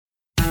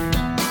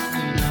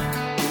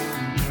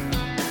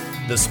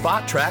the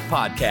Spot Track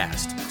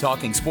Podcast,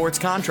 talking sports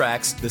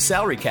contracts, the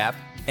salary cap,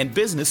 and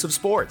business of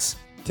sports.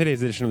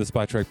 Today's edition of the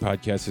Spot Track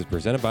Podcast is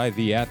presented by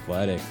The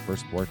Athletic for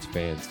sports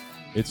fans.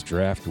 It's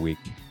draft week.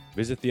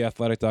 Visit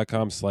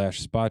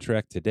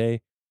theathletic.com/spottrack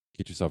today.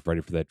 Get yourself ready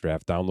for that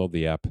draft. Download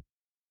the app,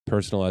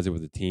 personalize it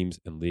with the teams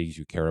and leagues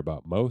you care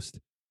about most,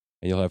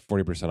 and you'll have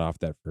 40% off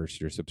that first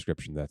year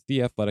subscription. That's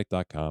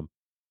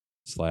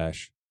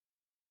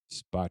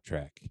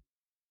theathletic.com/spottrack.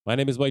 My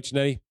name is Mike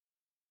Ginnitti.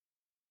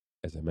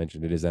 As I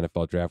mentioned, it is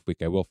NFL draft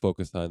week. I will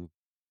focus on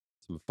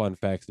some fun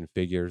facts and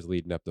figures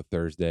leading up to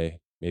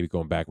Thursday, maybe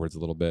going backwards a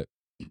little bit,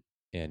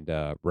 and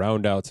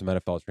round out some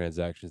NFL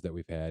transactions that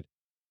we've had.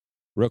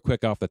 Real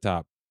quick off the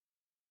top,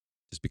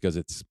 just because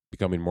it's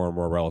becoming more and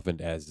more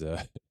relevant as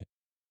the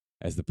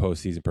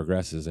postseason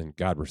progresses, and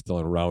God, we're still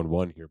in round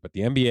one here. But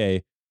the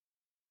NBA,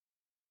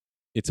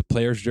 it's a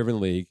players-driven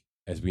league,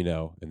 as we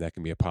know, and that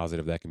can be a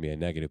positive, that can be a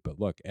negative. But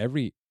look,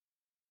 every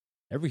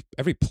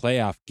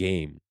playoff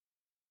game,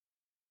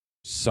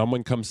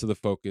 someone comes to the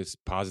focus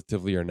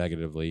positively or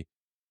negatively,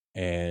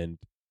 and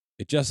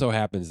it just so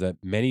happens that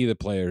many of the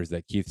players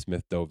that Keith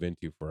Smith dove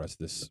into for us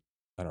this,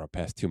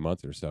 past 2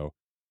 months or so,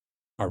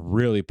 are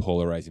really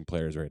polarizing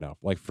players right now.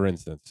 Like, for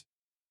instance,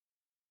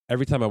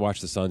 every time I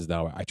watch the Suns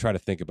now, I try to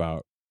think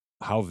about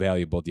how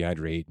valuable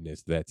DeAndre Ayton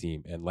is to that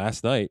team. And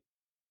last night,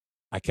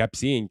 I kept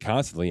seeing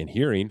constantly and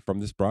hearing from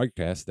this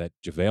broadcast that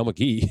JaVale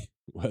McGee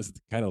was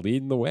kind of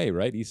leading the way,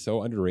 right? He's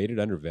so underrated,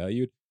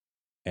 undervalued,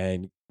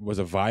 and was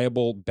a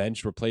viable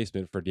bench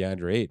replacement for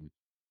DeAndre Ayton.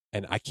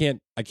 And I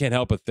can't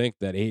help but think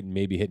that Ayton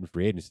may be hitting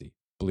free agency,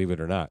 believe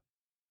it or not,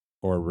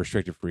 or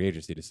restricted free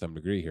agency to some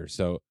degree here.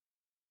 So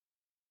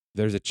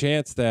there's a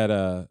chance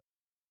that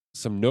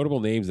some notable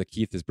names that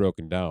Keith has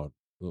broken down,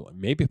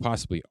 maybe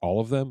possibly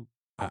all of them.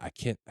 I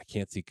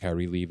can't see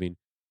Kyrie leaving.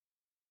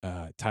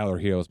 Tyler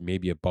Hero's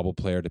maybe a bubble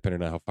player,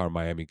 depending on how far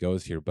Miami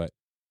goes here. But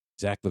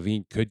Zach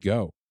LaVine could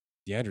go.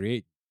 DeAndre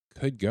Ayton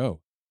could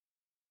go.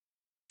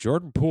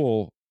 Jordan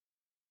Poole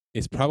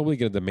is probably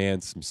going to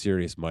demand some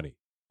serious money.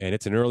 And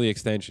it's an early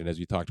extension, as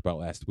we talked about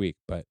last week.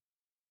 But,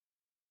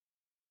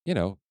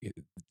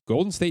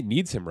 Golden State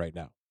needs him right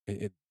now.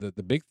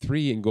 The big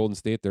three in Golden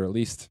State, they're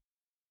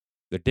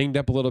dinged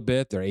up a little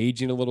bit. They're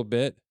aging a little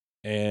bit.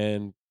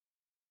 And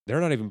they're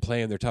not even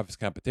playing their toughest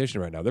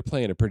competition right now. They're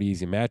playing a pretty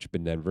easy matchup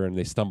in Denver, and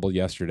they stumbled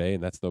yesterday,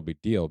 and that's no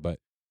big deal. But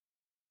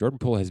Jordan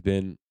Poole has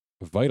been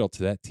vital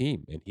to that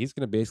team. And he's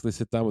going to basically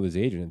sit down with his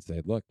agent and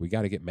say, look, we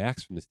got to get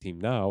max from this team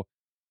now,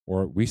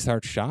 or we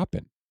start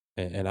shopping.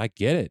 And I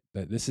get it.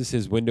 That this is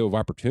his window of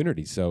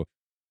opportunity. So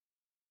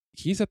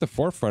he's at the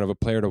forefront of a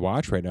player to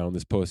watch right now in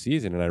this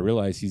postseason. And I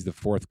realize he's the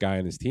fourth guy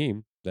on his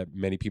team that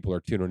many people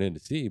are tuning in to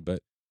see.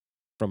 But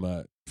from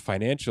a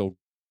financial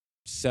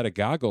set of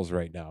goggles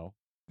right now,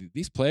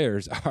 these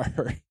players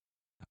are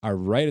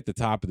right at the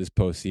top of this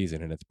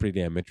postseason, and it's pretty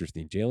damn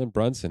interesting. Jalen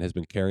Brunson has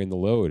been carrying the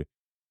load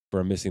for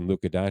a missing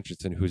Luka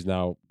Doncic, who's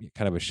now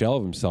kind of a shell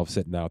of himself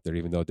sitting out there,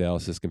 even though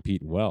Dallas is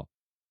competing well.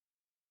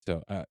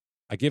 So I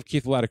give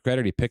Keith a lot of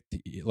credit. He picked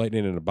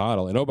lightning in a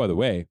bottle. And oh, by the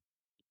way,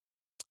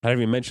 I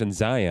didn't even mention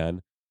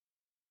Zion,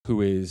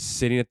 who is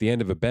sitting at the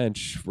end of a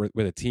bench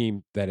with a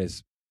team that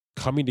is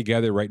coming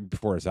together right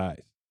before his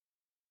eyes,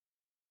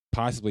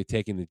 possibly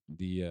taking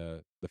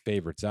the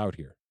favorites out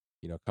here.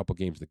 A couple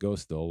games to go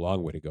still, a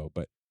long way to go,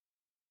 but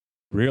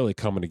really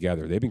coming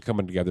together. They've been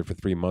coming together for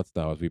 3 months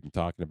now, as we've been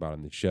talking about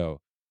on the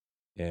show.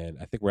 And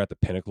I think we're at the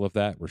pinnacle of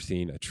that. We're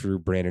seeing a true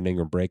Brandon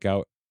Ingram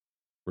breakout.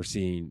 We're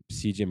seeing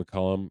C.J.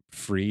 McCollum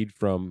freed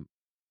from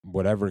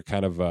whatever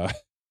kind of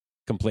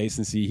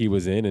complacency he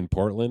was in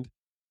Portland,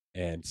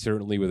 and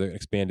certainly with an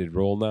expanded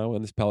role now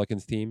in this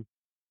Pelicans team.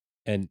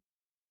 And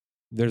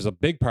there's a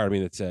big part of me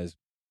that says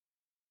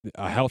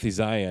a healthy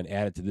Zion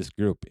added to this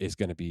group is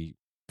going to be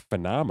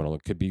phenomenal.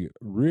 It could be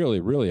really,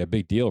 really a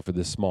big deal for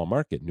this small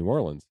market, New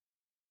Orleans.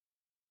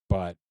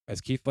 But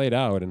as Keith laid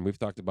out, and we've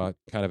talked about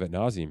kind of ad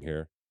nauseum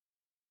here,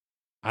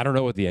 I don't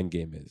know what the end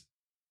game is,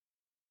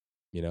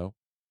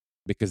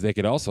 because they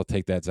could also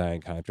take that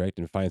Zion contract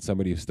and find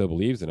somebody who still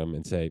believes in him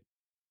and say,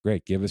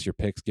 great, give us your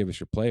picks, give us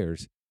your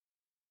players.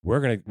 We're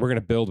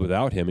gonna build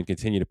without him and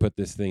continue to put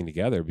this thing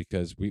together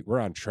because we're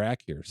on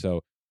track here.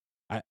 So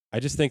I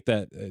just think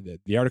that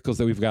the articles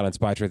that we've got on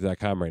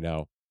SpotTrack.com right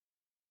now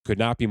could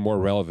not be more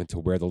relevant to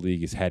where the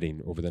league is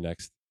heading over the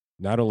next,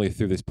 not only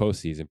through this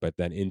postseason, but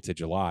then into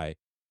July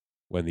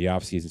when the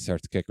offseason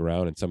starts to kick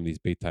around and some of these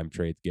big-time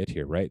trades get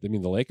here, right? I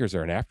mean, the Lakers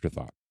are an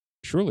afterthought,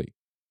 truly,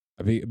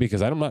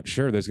 because I'm not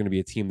sure there's going to be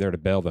a team there to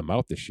bail them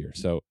out this year.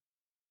 So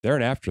they're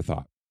an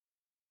afterthought.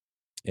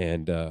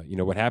 And,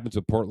 what happens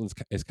with Portland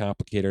is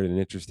complicated and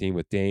interesting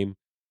with Dame,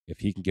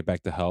 if he can get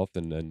back to health,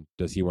 and then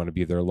does he want to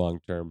be there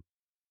long-term?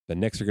 The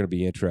Knicks are going to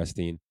be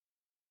interesting.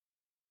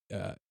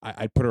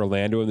 I'd put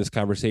Orlando in this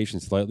conversation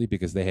slightly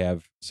because they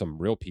have some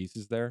real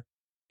pieces there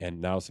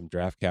and now some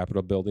draft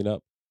capital building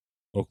up.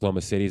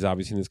 Oklahoma City's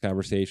obviously in this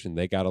conversation.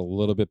 They got a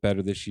little bit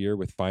better this year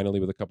with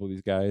a couple of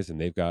these guys, and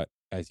they've got,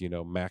 as you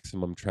know,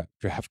 maximum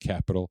draft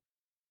capital.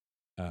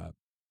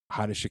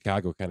 How does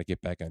Chicago kind of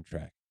get back on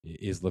track?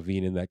 Is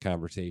LaVine in that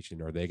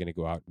conversation, or are they going to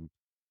go out and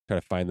try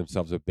to find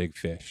themselves a big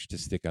fish to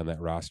stick on that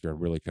roster and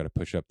really try to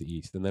push up the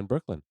East. And then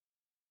Brooklyn.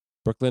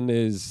 Brooklyn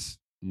is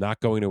not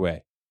going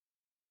away.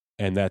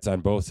 And that's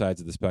on both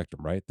sides of the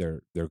spectrum, right?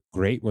 They're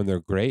great when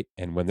they're great,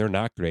 and when they're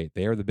not great,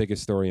 they are the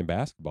biggest story in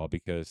basketball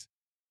because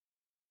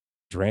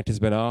Durant has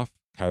been off.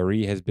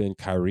 Kyrie has been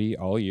Kyrie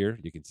all year.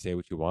 You can say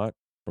what you want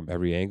from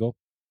every angle.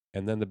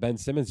 And then the Ben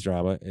Simmons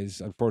drama is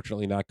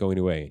unfortunately not going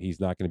away. He's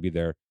not going to be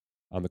there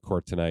on the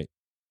court tonight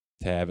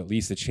to have at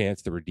least a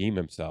chance to redeem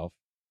himself,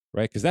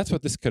 right? Because that's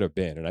what this could have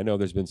been. And I know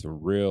there's been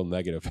some real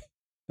negative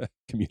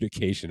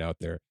communication out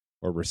there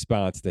or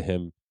response to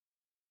him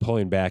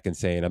pulling back and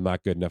saying, I'm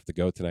not good enough to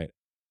go tonight.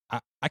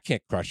 I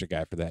can't crush a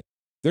guy for that.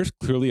 There's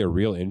clearly a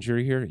real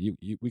injury here.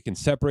 We can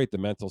separate the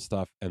mental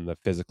stuff and the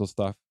physical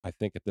stuff, I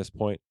think, at this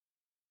point.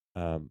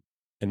 And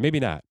maybe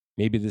not.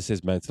 Maybe this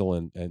is mental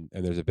and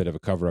there's a bit of a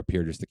cover up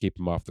here just to keep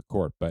him off the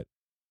court. But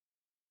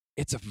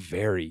it's a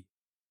very,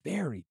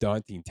 very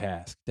daunting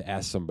task to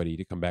ask somebody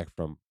to come back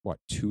from,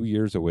 2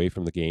 years away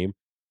from the game,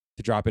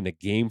 to drop into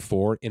game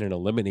 4 in an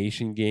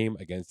elimination game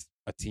against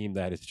a team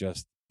that is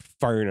just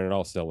firing on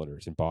all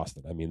cylinders in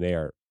Boston. I mean, they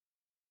are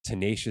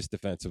tenacious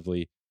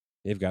defensively.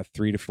 They've got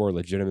 3 to 4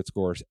 legitimate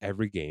scores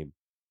every game.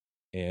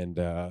 And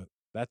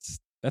that's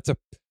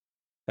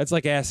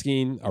like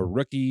asking a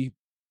rookie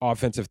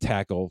offensive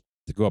tackle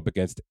to go up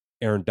against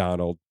Aaron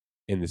Donald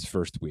in this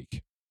first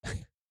week.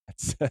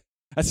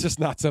 That's just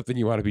not something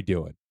you want to be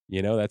doing.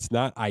 That's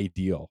not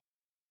ideal.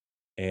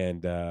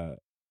 And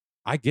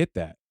I get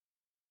that.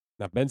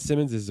 Now, Ben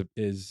Simmons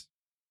is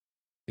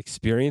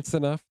experienced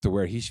enough to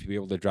where he should be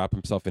able to drop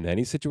himself in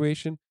any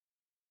situation.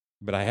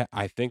 But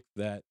I think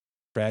that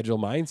fragile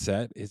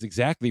mindset is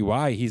exactly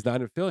why he's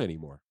not in Philly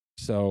anymore.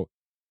 So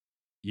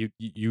you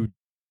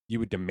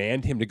would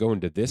demand him to go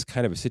into this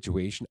kind of a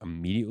situation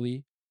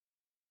immediately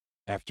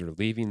after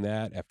leaving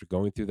that, after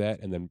going through that,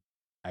 and then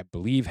I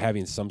believe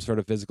having some sort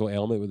of physical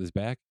ailment with his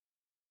back.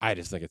 I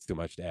just think it's too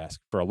much to ask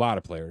for a lot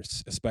of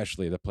players,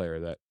 especially the player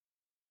that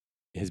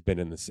has been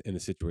in the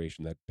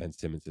situation that Ben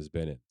Simmons has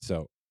been in.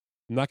 So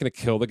I'm not going to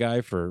kill the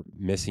guy for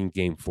missing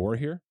game 4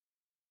 here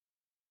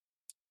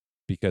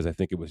because I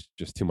think it was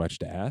just too much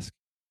to ask.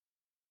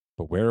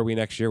 But where are we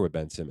next year with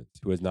Ben Simmons,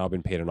 who has now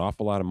been paid an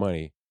awful lot of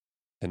money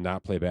to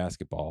not play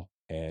basketball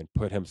and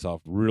put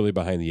himself really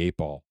behind the 8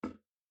 ball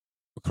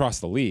across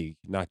the league,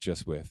 not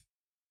just with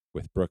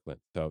Brooklyn.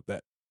 So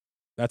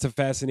that's a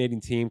fascinating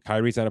team.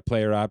 Kyrie's on a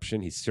player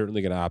option. He's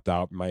certainly going to opt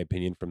out, in my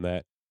opinion, from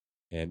that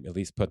and at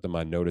least put them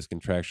on notice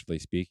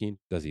contractually speaking.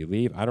 Does he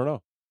leave? I don't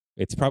know.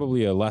 It's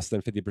probably a less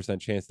than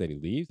 50% chance that he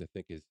leaves. I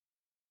think his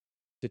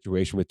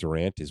situation with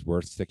Durant is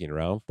worth sticking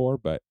around for,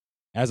 but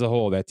as a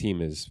whole, that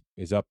team is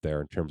up there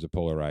in terms of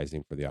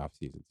polarizing for the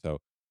offseason. So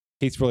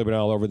Keith's really been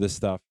all over this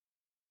stuff,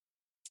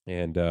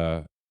 and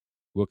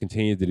we'll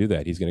continue to do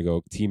that. He's going to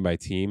go team by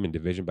team and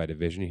division by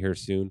division here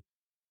soon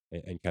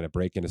and kind of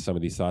break into some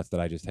of these thoughts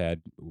that I just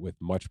had with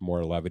much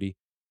more levity.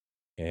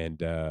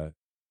 And a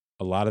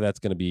lot of that's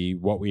going to be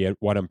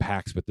what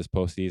unpacks with this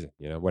postseason.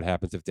 What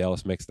happens if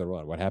Dallas makes the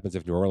run? What happens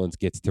if New Orleans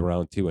gets to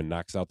round 2 and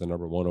knocks out the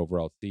number 1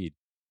 overall seed?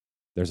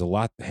 There's a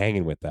lot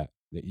hanging with that.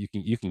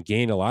 You can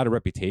gain a lot of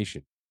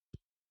reputation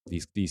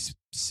these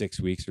 6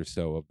 weeks or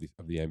so of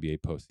the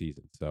NBA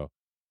postseason. So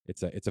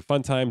it's a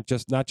fun time,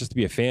 not just to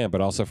be a fan,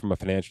 but also from a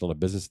financial and a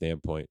business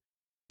standpoint,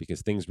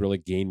 because things really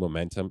gain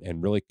momentum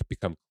and really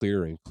become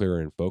clearer and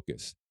clearer in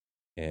focus.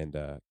 And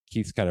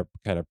Keith's kind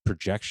of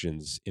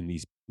projections in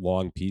these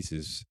long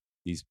pieces,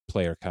 these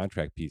player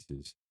contract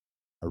pieces,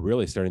 are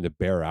really starting to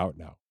bear out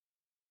now,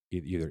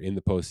 either in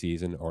the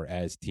postseason or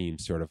as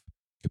teams sort of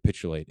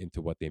capitulate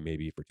into what they may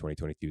be for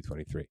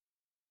 2022-23.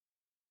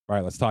 All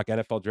right, let's talk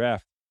NFL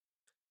draft.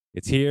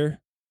 It's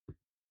here.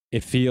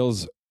 It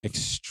feels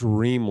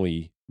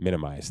extremely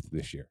minimized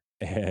this year.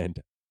 And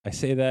I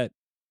say that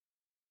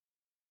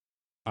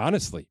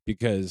honestly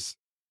because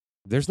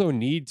there's no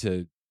need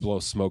to blow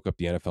smoke up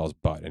the NFL's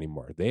butt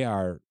anymore. They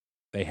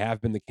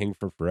have been the king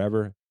for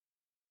forever.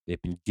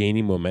 They've been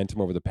gaining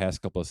momentum over the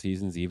past couple of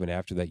seasons, even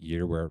after that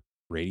year where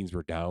ratings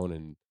were down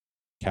and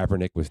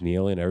Kaepernick was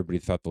kneeling. Everybody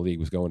thought the league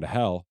was going to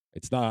hell.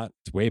 It's not.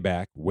 It's way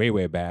back,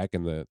 way back,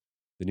 and the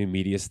new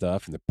media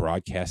stuff and the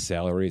broadcast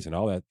salaries and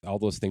all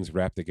those things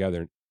wrapped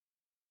together.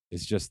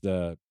 It's just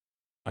a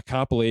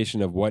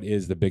compilation of what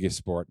is the biggest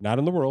sport, not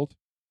in the world.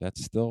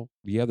 That's still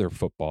the other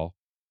football,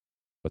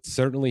 but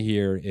certainly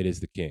here it is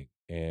the king.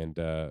 And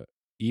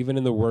even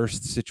in the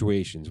worst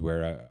situations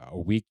where a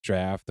weak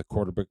draft, the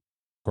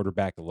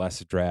quarterback less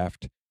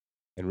draft,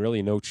 and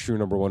really no true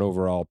number 1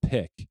 overall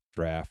pick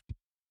draft,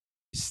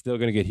 is still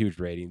going to get huge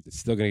ratings. It's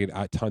still going to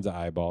get tons of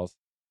eyeballs.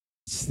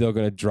 It's still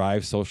going to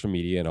drive social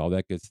media and all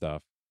that good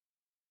stuff.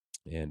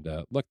 And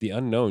look, the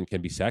unknown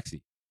can be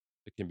sexy.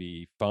 It can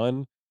be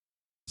fun.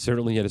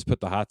 Certainly, it has put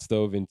the hot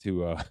stove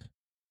into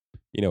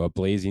a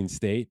blazing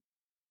state,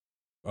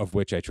 of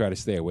which I try to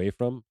stay away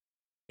from.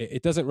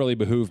 It doesn't really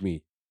behoove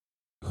me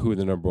who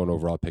the number 1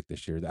 overall pick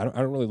this year. I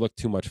don't really look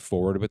too much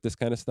forward with this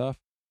kind of stuff.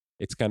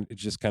 It's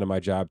just kind of my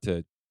job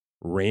to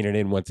rein it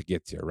in once it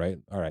gets here, right?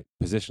 All right,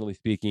 positionally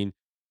speaking,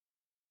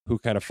 who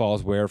kind of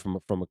falls where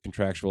from a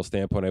contractual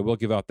standpoint. I will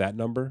give out that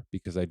number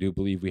because I do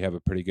believe we have a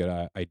pretty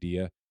good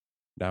idea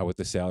now with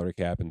the salary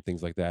cap and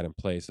things like that in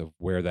place of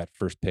where that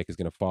first pick is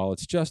going to fall.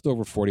 It's just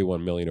over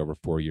 $41 million over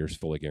 4 years,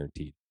 fully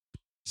guaranteed.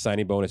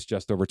 Signing bonus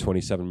just over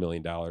 $27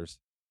 million.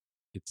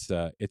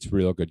 It's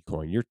real good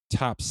coin. Your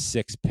top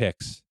 6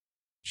 picks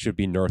should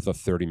be north of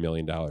 $30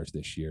 million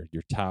this year.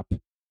 Your top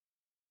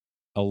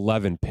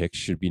 11 picks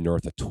should be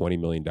north of $20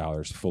 million,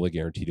 fully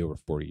guaranteed over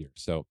 4 years.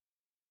 So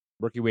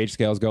rookie wage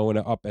scale is going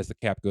up as the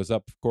cap goes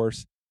up, of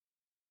course.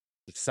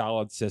 It's a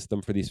solid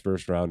system for these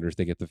first rounders.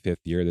 They get the 5th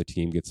year. The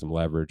team gets some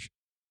leverage.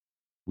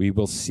 We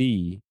will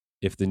see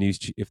if the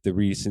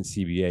recent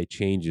CBA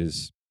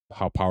changes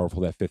how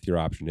powerful that 5th year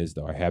option is,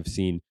 though. I have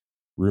seen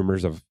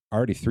rumors of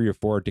already 3 or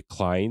 4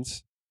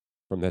 declines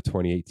from that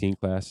 2019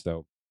 class,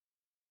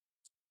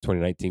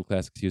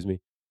 excuse me.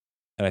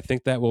 And I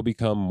think that will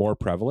become more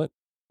prevalent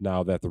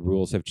now that the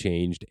rules have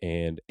changed.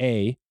 And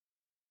A,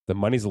 the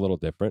money's a little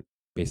different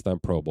based on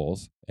Pro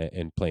Bowls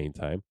and playing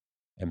time.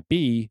 And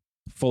B,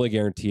 fully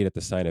guaranteed at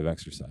the sign of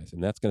exercise.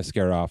 And that's going to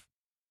scare off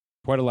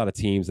quite a lot of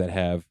teams that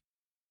have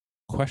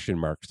question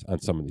marks on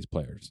some of these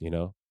players, you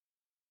know?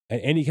 And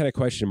any kind of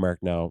question mark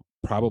now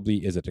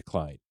probably is a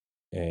decline.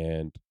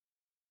 And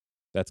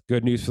that's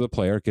good news for the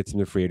player. It gets them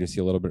to free agency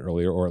a little bit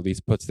earlier, or at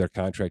least puts their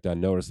contract on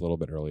notice a little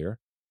bit earlier.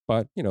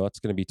 But, you know, it's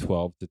going to be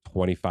 $12 to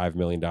 $25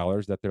 million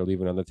that they're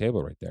leaving on the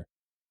table right there.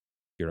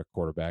 If you're a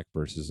quarterback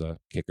versus a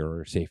kicker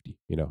or safety,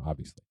 you know,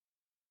 obviously.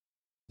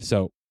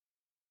 So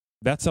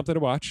that's something to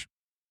watch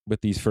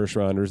with these first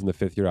rounders and the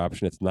 5th year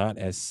option. It's not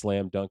as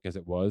slam dunk as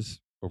it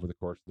was over the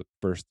course of the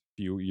first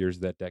few years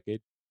of that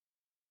decade.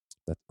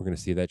 We're going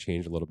to see that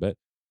change a little bit.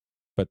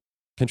 But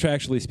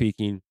contractually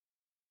speaking,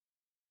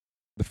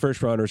 the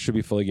first rounders should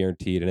be fully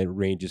guaranteed, and it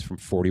ranges from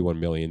 $41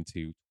 million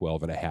to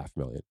 $12.5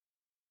 million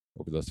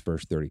over those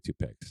first 32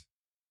 picks.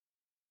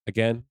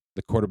 Again,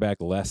 the quarterback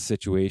less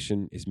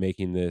situation is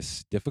making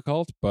this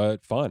difficult,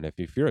 but fun.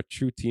 If you're a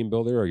true team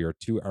builder or you're a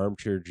true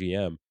armchair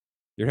GM,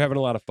 you're having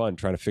a lot of fun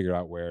trying to figure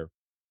out where,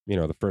 you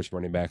know, the first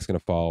running back's going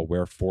to fall,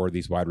 where 4 of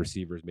these wide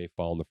receivers may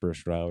fall in the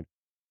first round,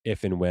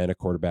 if and when a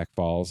quarterback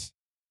falls.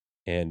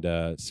 And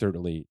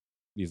certainly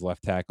these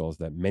left tackles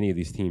that many of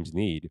these teams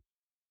need.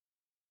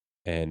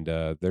 And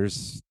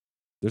there's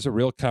a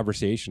real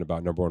conversation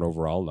about number 1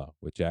 overall now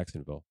with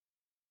Jacksonville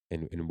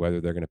and whether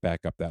they're going to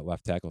back up that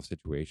left tackle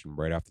situation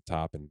right off the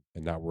top and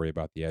not worry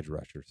about the edge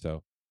rusher.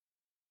 So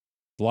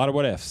a lot of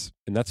what ifs,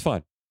 and that's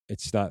fun.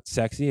 It's not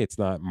sexy. It's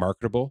not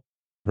marketable,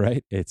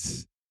 right?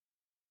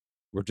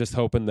 We're just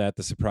hoping that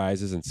the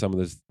surprises and some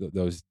of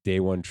those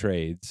day one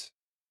trades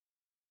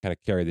kind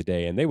of carry the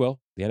day, and they will.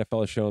 The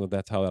NFL has shown that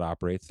that's how that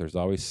operates. There's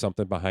always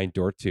something behind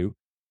door 2.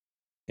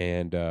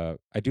 And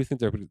I do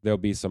think there'll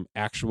be some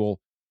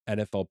actual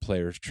NFL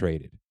players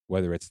traded,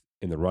 whether it's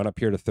in the run up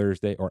here to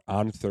Thursday or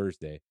on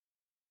Thursday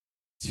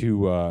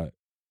to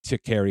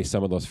carry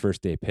some of those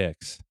first day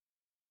picks.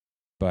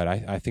 But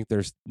I think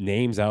there's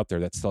names out there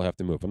that still have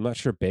to move. I'm not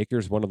sure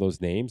Baker's one of those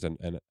names, and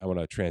I want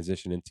to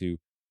transition into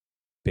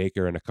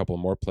Baker and a couple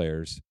more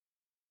players.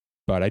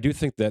 But I do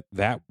think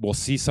that we'll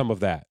see some of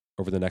that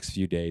over the next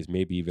few days,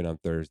 maybe even on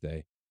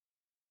Thursday.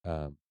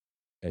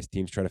 As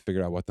teams try to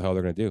figure out what the hell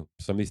they're going to do.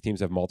 Some of these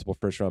teams have multiple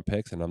first-round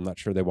picks, and I'm not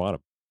sure they want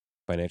them,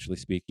 financially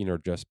speaking, or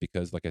just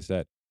because, like I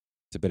said,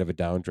 it's a bit of a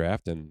down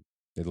draft, and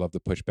they'd love to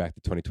push back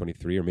to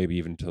 2023 or maybe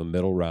even to the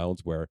middle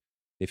rounds where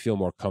they feel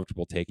more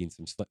comfortable taking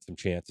some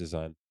chances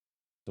on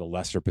the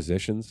lesser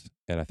positions.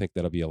 And I think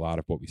that'll be a lot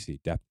of what we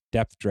see,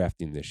 depth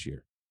drafting this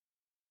year.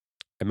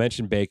 I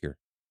mentioned Baker.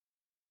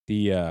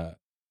 The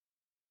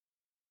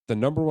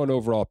number 1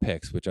 overall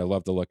picks, which I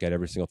love to look at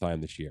every single time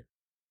this year,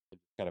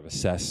 kind of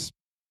assess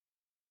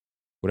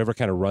whatever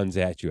kind of runs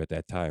at you at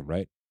that time,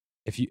 right?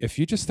 If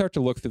you just start to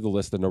look through the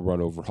list of number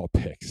 1 overall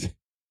picks,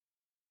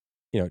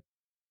 you know,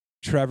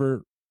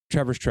 Trevor's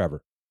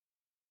Trevor.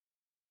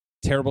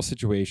 Terrible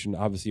situation,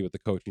 obviously, with the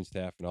coaching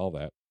staff and all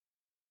that.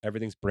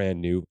 Everything's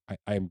brand new.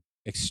 I'm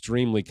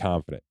extremely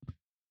confident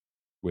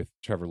with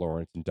Trevor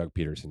Lawrence and Doug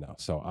Peterson now.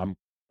 So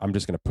I'm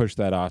just going to push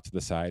that off to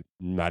the side,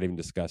 not even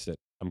discuss it.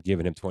 I'm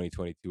giving him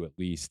 2022 at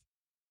least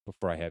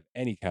before I have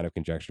any kind of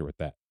conjecture with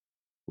that.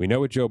 We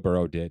know what Joe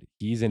Burrow did.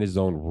 He's in his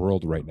own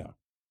world right now.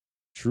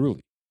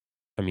 Truly.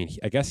 I mean,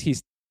 I guess you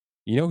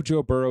know who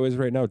Joe Burrow is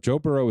right now? Joe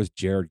Burrow is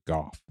Jared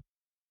Goff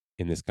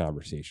in this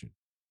conversation.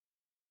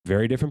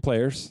 Very different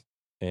players,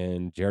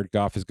 and Jared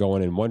Goff is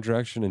going in one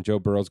direction and Joe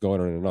Burrow's going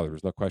in another.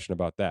 There's no question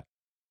about that.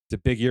 It's a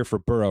big year for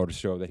Burrow to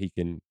show that he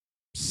can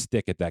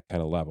stick at that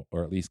kind of level,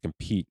 or at least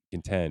compete,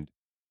 contend,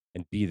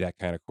 and be that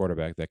kind of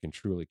quarterback that can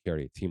truly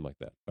carry a team like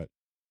that. But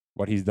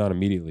what he's done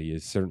immediately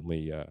is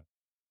certainly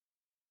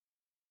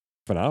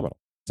phenomenal.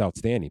 It's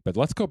outstanding. But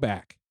let's go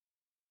back.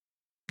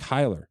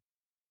 Kyler,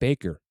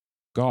 Baker,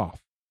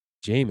 Goff,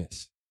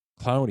 Jameis,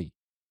 Clowney,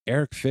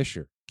 Eric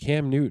Fisher,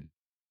 Cam Newton.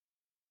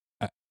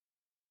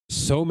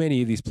 So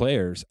many of these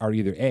players are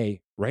either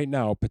right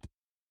now,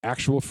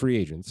 actual free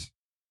agents,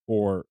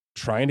 or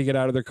trying to get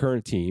out of their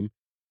current team,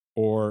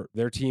 or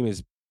their team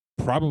is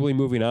probably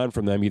moving on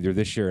from them either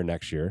this year or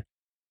next year.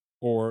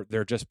 or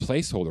they're just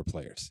placeholder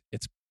players.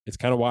 It's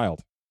kind of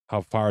wild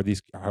how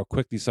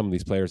quickly some of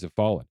these players have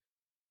fallen.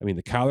 I mean,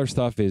 the collar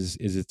stuff is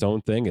its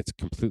own thing. It's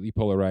completely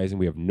polarizing.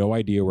 We have no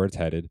idea where it's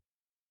headed.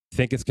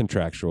 Think it's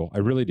contractual. I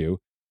really do.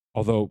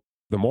 Although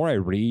the more I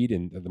read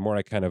and the more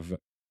I kind of,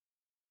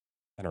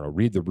 I don't know,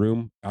 read the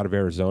room out of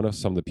Arizona,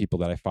 some of the people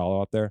that I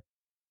follow out there,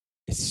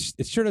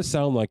 it sure does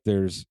sound like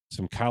there's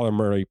some Kyler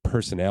Murray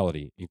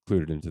personality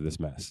included into this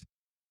mess.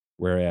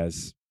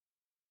 Whereas,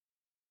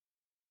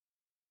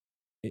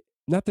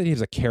 not that he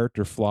has a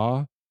character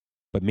flaw,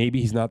 but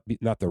maybe he's not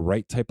the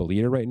right type of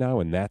leader right now,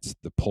 and that's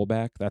the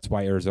pullback. That's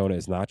why Arizona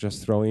is not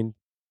just throwing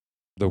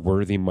the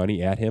worthy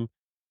money at him,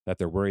 that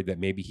they're worried that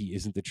maybe he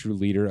isn't the true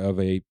leader of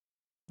the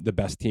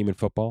best team in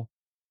football.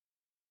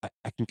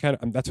 I can kind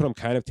of, that's what I'm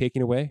kind of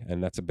taking away,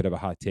 and that's a bit of a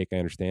hot take, I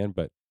understand,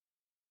 but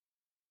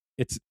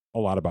it's a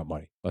lot about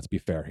money. Let's be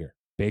fair here.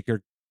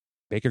 Baker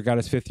got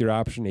his 5th-year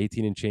option,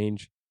 18 and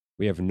change.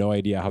 We have no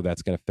idea how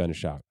that's going to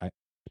finish out.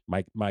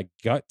 My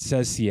gut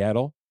says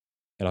Seattle,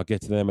 and I'll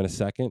get to them in a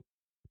second.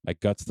 My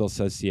gut still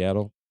says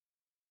Seattle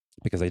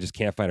because I just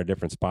can't find a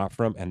different spot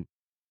for him. And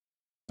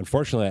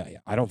unfortunately,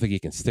 I don't think he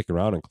can stick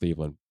around in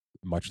Cleveland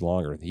much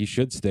longer. He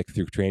should stick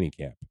through training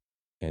camp,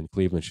 and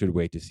Cleveland should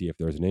wait to see if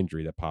there's an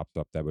injury that pops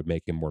up that would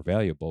make him more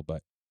valuable.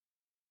 But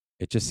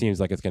it just seems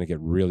like it's going to get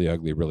really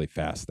ugly really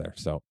fast there.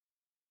 So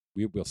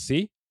we will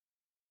see.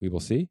 We will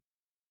see.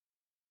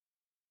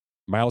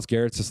 Myles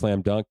Garrett's a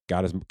slam dunk.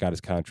 Got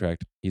his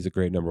contract. He's a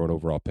great number 1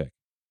 overall pick.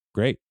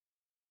 Great.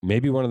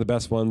 Maybe one of the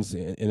best ones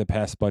in the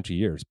past bunch of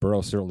years.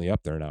 Burrow's certainly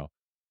up there now.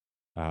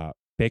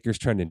 Baker's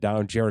trending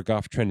down. Jared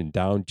Goff trending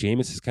down.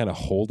 Jameis is kind of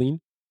holding.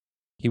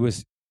 He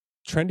was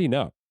trending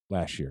up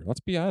last year. Let's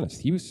be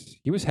honest. He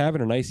was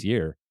having a nice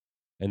year,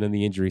 and then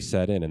the injury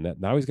set in, and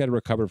now he's got to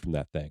recover from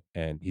that thing.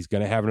 And he's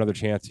going to have another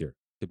chance here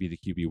to be the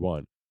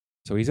QB1.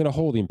 So he's in a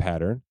holding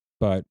pattern,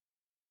 but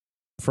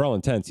for all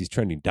intents, he's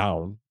trending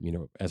down,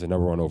 as a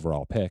number 1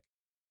 overall pick.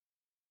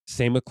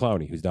 Same with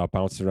Clowney, who's now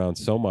bounced around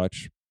so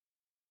much.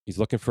 He's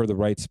looking for the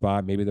right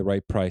spot, maybe the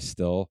right price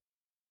still.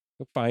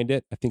 He'll find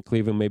it. I think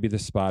Cleveland may be the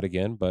spot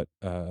again, but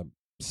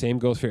same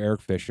goes for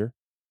Eric Fisher.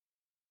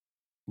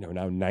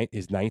 Now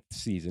his 9th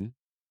season.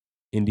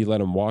 Indy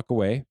let him walk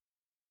away.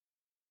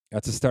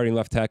 That's a starting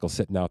left tackle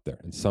sitting out there,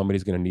 and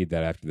somebody's going to need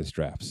that after this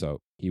draft.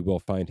 So he will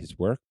find his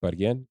work, but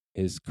again,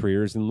 his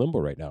career is in limbo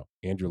right now.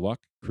 Andrew Luck,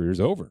 career's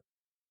over.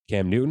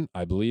 Cam Newton,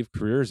 I believe,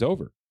 career's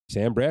over.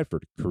 Sam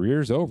Bradford,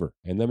 career's over.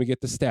 And then we get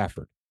to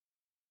Stafford,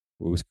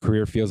 whose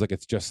career feels like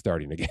it's just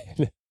starting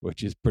again,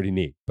 which is pretty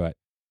neat. But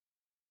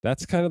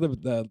that's kind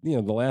of the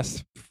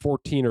last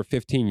 14 or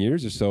 15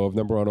 years or so of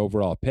number 1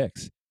 overall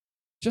picks.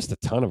 Just a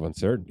ton of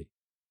uncertainty.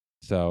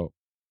 So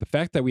the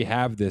fact that we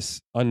have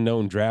this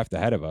unknown draft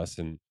ahead of us,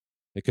 and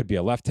it could be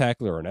a left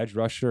tackle or an edge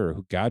rusher or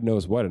who God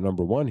knows what at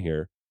number 1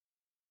 here,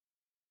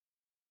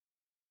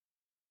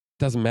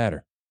 doesn't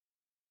matter.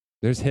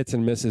 There's hits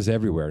and misses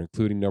everywhere,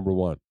 including number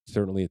 1,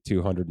 certainly at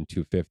 200 and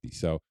 250.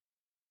 So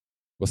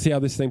we'll see how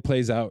this thing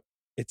plays out.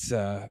 It's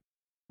a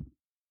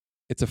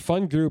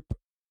fun group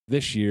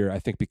this year, I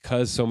think,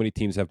 because so many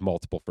teams have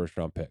multiple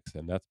first-round picks,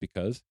 and that's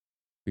because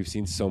we've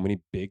seen so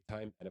many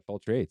big-time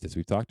NFL trades, as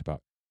we've talked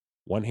about.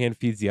 One hand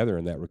feeds the other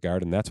in that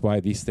regard, and that's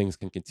why these things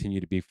can continue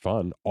to be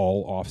fun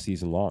all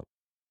off-season long.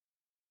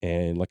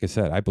 And like I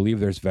said, I believe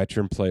there's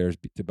veteran players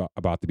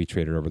about to be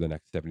traded over the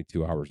next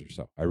 72 hours or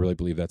so. I really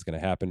believe that's going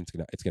to happen.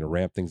 It's going to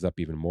ramp things up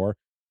even more.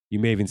 You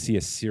may even see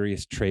a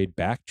serious trade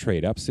back,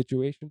 trade up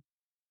situation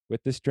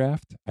with this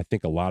draft. I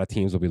think a lot of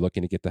teams will be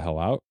looking to get the hell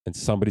out, and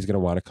somebody's going to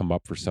want to come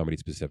up for somebody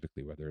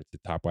specifically, whether it's the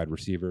top wide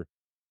receiver,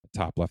 the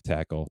top left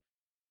tackle,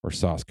 or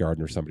Sauce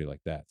Gardner or somebody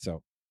like that.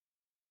 So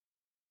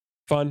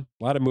fun,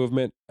 a lot of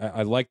movement.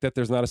 I like that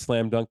there's not a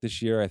slam dunk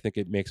this year. I think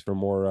it makes for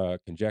more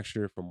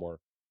conjecture, for more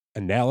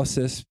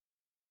analysis.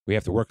 We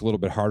have to work a little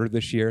bit harder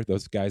this year.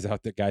 Those guys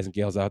and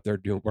gals out there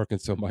working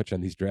so much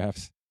on these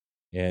drafts.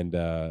 And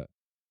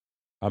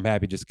I'm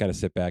happy just kind of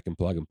sit back and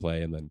plug and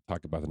play and then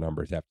talk about the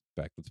numbers after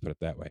the fact. Let's put it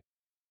that way.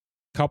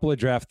 Couple of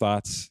draft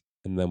thoughts,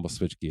 and then we'll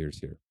switch gears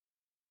here.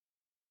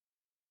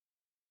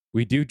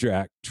 We do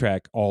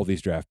track all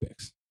these draft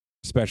picks,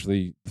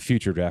 especially the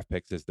future draft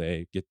picks as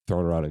they get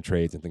thrown around in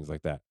trades and things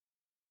like that.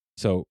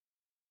 So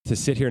to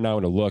sit here now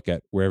and to look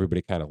at where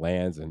everybody kind of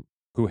lands and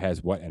who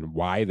has what and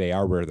why they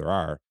are where they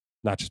are,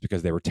 not just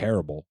because they were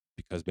terrible,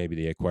 because maybe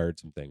they acquired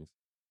some things.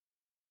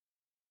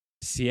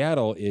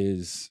 Seattle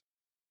is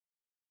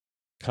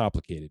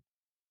complicated.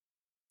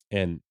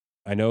 And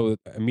I know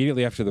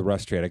immediately after the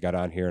Russ trade, I got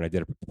on here and I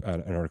did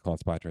an article on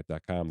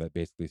Spotrac.com that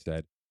basically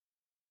said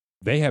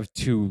they have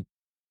 2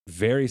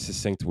 very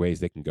succinct ways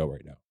they can go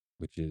right now,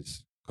 which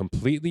is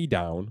completely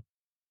down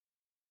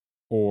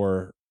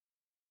or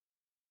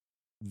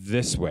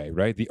this way,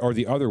 right? Or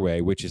the other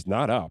way, which is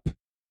not up,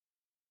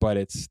 but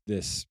it's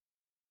this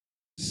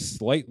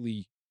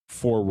slightly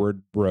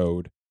forward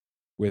road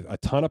with a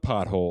ton of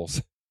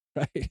potholes,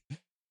 right?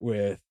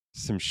 With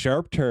some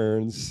sharp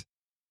turns.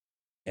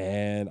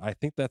 And I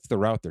think that's the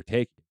route they're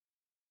taking.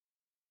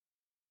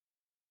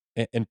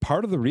 And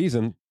part of the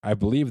reason I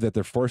believe that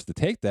they're forced to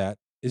take that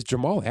is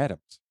Jamal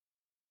Adams,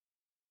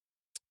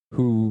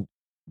 who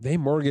they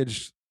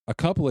mortgaged a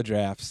couple of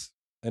drafts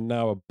and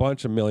now a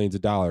bunch of millions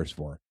of dollars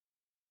for.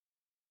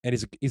 And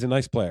he's a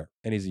nice player,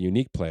 and he's a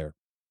unique player.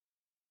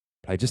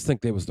 But I just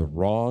think they was the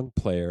wrong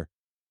player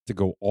to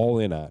go all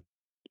in on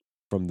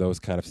from those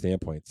kind of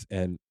standpoints.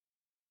 And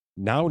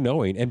now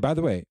knowing, and by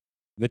the way,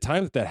 the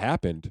time that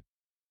happened,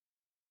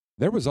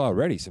 there was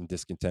already some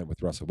discontent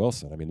with Russell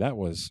Wilson. I mean, that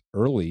was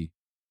early.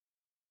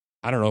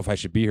 I don't know if I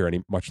should be here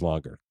any much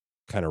longer,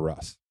 kind of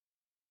Russ.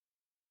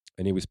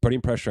 And he was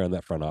putting pressure on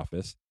that front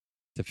office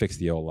to fix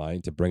the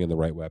O-line, to bring in the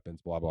right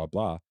weapons, blah, blah,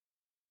 blah.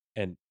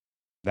 And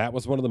that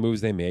was one of the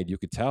moves they made. You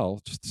could tell,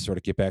 just to sort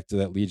of get back to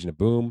that Legion of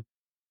Boom,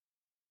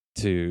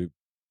 to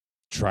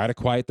try to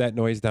quiet that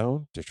noise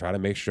down, to try to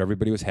make sure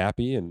everybody was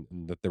happy and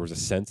that there was a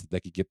sense that they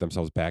could get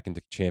themselves back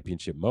into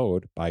championship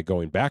mode by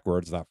going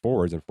backwards, not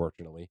forwards,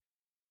 unfortunately.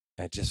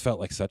 And it just felt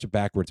like such a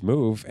backwards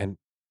move. And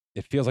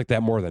it feels like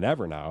that more than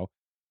ever now.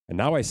 And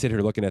now I sit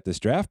here looking at this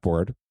draft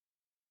board,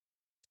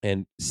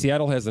 and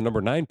Seattle has the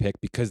number 9 pick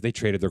because they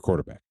traded their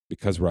quarterback,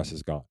 because Russ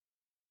is gone.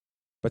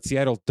 But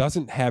Seattle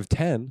doesn't have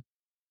 10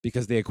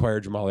 because they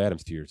acquired Jamal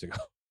Adams 2 years ago.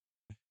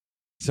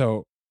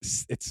 So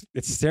it's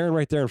staring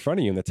right there in front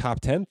of you in the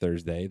top 10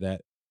 Thursday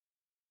that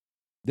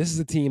this is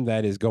a team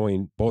that is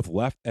going both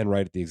left and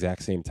right at the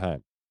exact same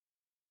time.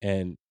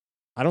 And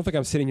I don't think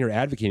I'm sitting here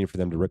advocating for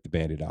them to rip the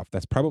Band-Aid off.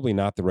 That's probably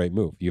not the right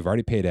move. You've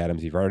already paid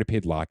Adams. You've already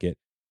paid Lockett.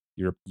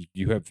 You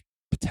have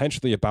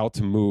potentially about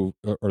to move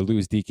or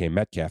lose DK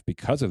Metcalf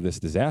because of this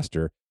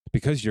disaster,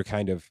 because you're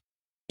kind of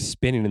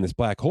spinning in this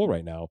black hole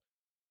right now.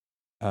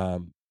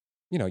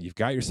 You've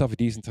got yourself a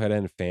decent tight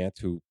end, Fant,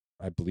 who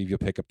I believe you'll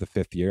pick up the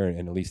 5th year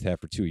and at least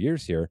have for 2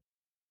 years here.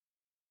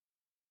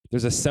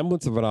 There's a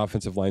semblance of an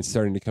offensive line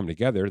starting to come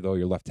together, though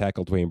your left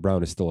tackle, Dwayne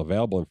Brown, is still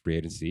available in free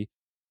agency.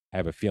 I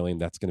have a feeling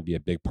that's going to be a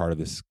big part of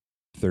this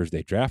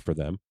Thursday draft for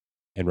them,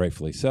 and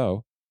rightfully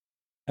so.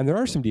 And there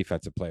are some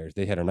defensive players.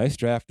 They had a nice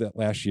draft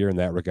last year in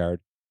that regard.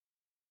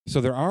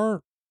 So there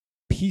are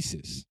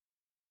pieces.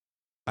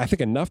 I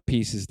think enough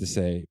pieces to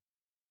say,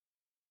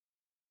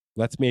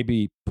 let's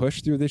maybe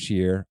push through this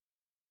year,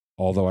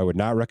 although I would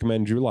not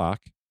recommend Drew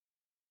Lock.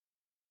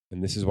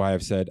 And this is why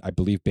I've said I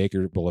believe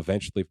Baker will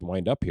eventually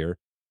wind up here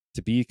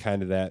to be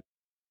kind of that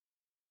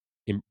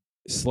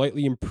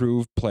slightly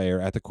improved player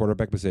at the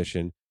quarterback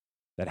position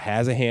that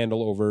has a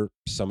handle over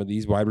some of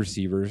these wide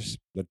receivers,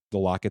 the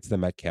Lockett's, the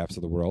Metcalfs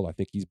of the world. I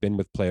think he's been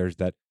with players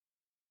that,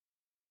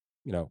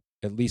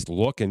 at least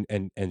look and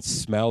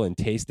smell and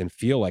taste and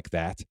feel like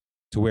that,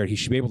 to where he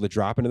should be able to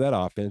drop into that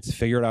offense,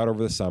 figure it out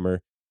over the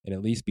summer, and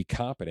at least be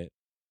competent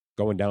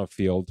going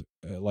downfield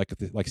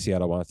like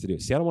Seattle wants to do.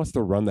 Seattle wants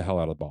to run the hell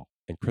out of the ball,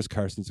 and Chris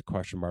Carson's a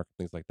question mark,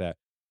 things like that.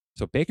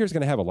 So Baker's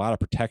going to have a lot of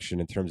protection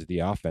in terms of the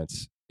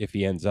offense if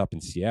he ends up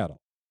in Seattle,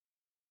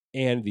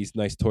 and these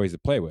nice toys to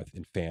play with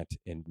in Fant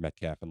and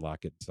Metcalf and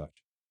Lockett and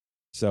such.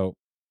 So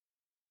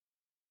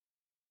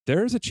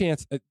there's a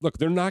chance. Look,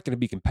 they're not going to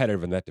be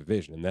competitive in that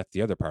division, and that's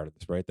the other part of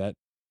this, right? That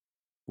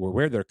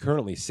where they're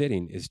currently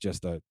sitting is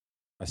just a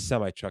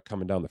semi-truck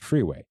coming down the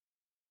freeway.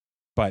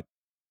 But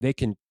they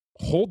can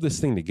hold this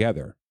thing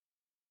together,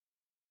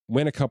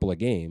 win a couple of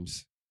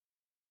games,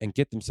 and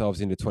get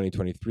themselves into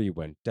 2023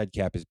 when dead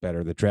cap is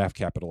better, the draft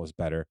capital is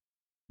better.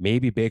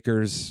 Maybe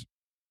Baker's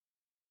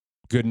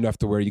good enough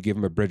to where you give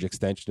him a bridge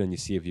extension and you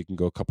see if you can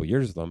go a couple of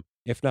years with them.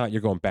 If not,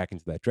 you're going back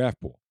into that draft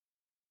pool.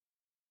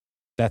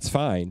 That's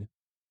fine.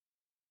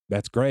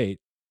 That's great.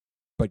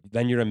 But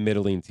then you're a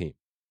middling team.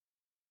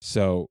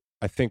 So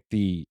I think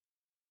the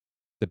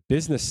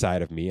business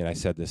side of me, and I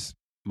said this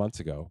months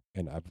ago,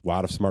 and a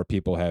lot of smart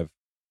people have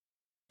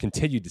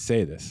continued to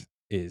say this,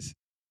 is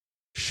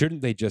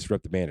shouldn't they just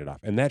rip the Band-Aid off?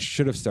 And that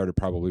should have started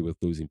probably with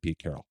losing Pete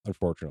Carroll,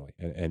 unfortunately,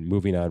 and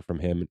moving on from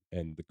him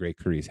and the great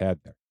career he's had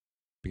there.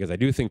 Because I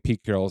do think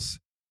Pete Carroll's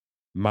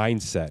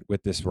mindset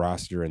with this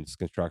roster and this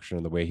construction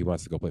and the way he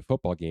wants to go play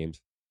football games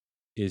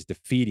is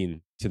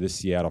defeating to the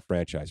Seattle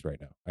franchise right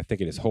now. I think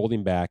it is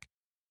holding back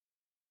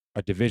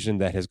a division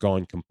that has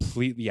gone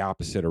completely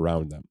opposite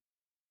around them.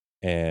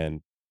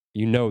 And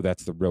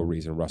that's the real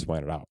reason Russ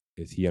wanted out,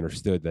 is he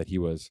understood that he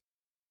was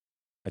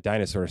a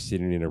dinosaur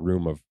sitting in a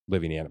room of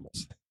living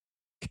animals.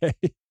 Okay.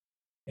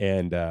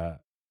 And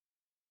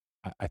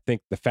I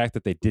think the fact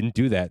that they didn't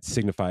do that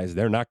signifies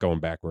they're not going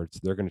backwards.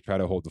 They're going to try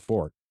to hold the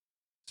fort.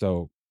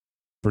 So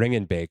bring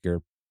in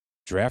Baker,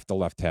 draft a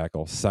left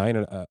tackle, sign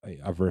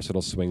a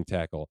versatile swing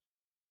tackle,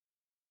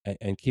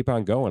 and keep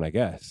on going, I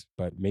guess.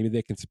 But maybe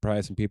they can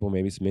surprise some people.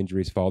 Maybe some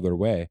injuries fall their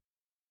way.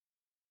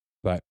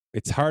 But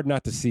it's hard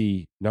not to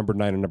see number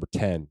 9 and number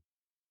 10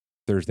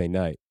 Thursday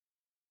night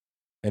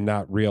and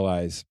not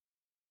realize,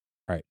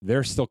 all right,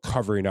 they're still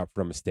covering up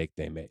for a mistake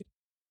they made.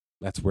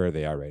 That's where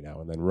they are right now.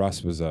 And then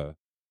Russ was kind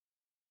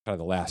of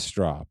the last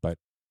straw. But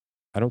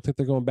I don't think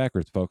they're going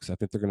backwards, folks. I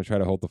think they're going to try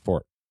to hold the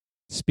fort.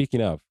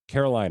 Speaking of,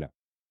 Carolina.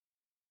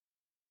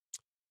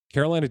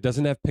 Carolina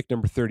doesn't have pick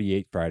number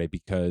 38 Friday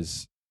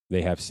because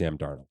they have Sam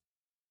Darnold.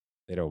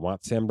 They don't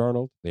want Sam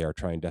Darnold. They are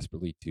trying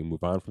desperately to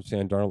move on from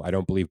Sam Darnold. I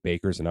don't believe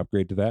Baker's an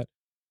upgrade to that.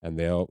 and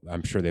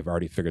I'm sure they've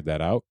already figured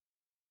that out.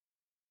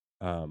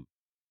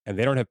 And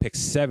they don't have pick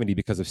 70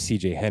 because of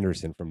C.J.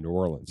 Henderson from New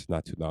Orleans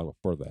not too long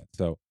before that.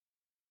 So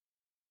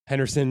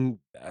Henderson,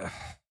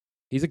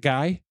 he's a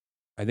guy.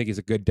 I think he's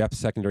a good depth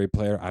secondary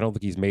player. I don't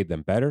think he's made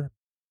them better.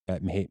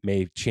 That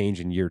may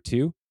change in year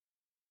 2.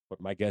 But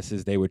my guess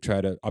is they would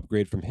try to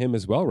upgrade from him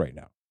as well right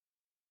now.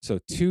 So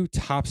 2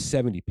 top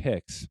 70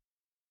 picks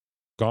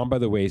gone by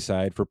the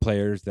wayside for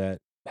players that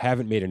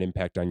haven't made an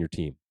impact on your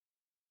team,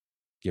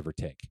 give or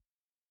take.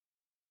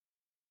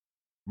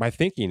 My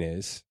thinking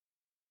is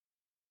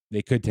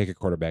they could take a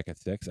quarterback at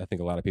 6. I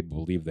think a lot of people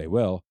believe they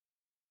will.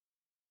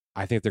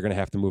 I think they're going to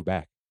have to move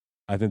back.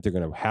 I think they're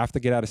going to have to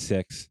get out of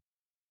 6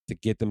 to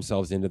get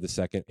themselves into the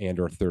second and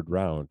or third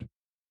round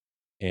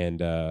and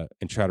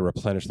try to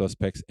replenish those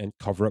picks and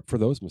cover up for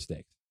those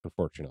mistakes,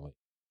 unfortunately.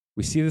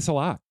 We see this a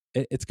lot.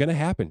 It's going to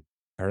happen,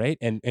 all right?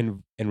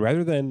 And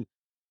rather than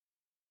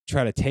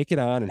try to take it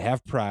on and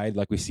have pride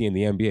like we see in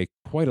the NBA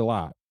quite a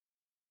lot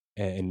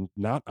and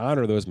not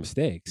honor those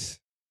mistakes,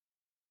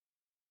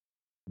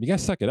 you got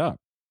to suck it up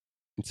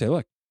and say,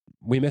 look,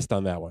 we missed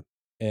on that one.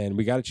 And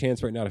we got a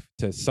chance right now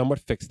to somewhat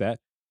fix that.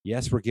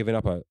 Yes, we're giving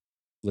up a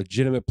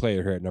legitimate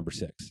player here at number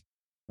 6.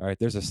 All right,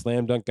 there's a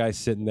slam dunk guy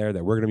sitting there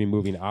that we're going to be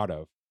moving out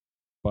of.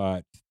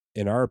 But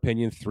in our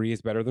opinion, 3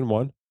 is better than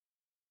 1.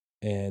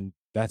 And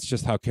that's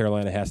just how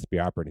Carolina has to be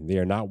operating. They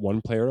are not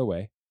 1 player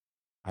away.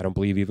 I don't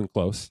believe even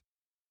close.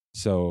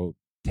 So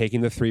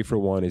taking the 3 for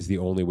 1 is the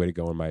only way to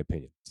go, in my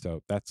opinion.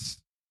 So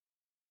that's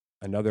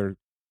another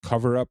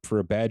cover up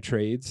for bad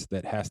trades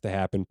that has to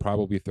happen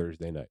probably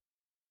Thursday night.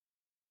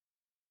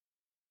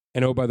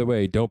 And oh, by the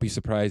way, don't be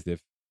surprised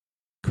if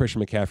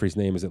Christian McCaffrey's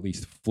name is at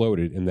least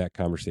floated in that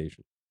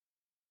conversation,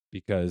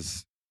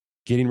 because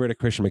getting rid of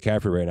Christian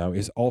McCaffrey right now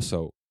is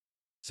also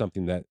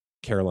something that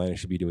Carolina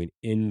should be doing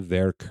in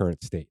their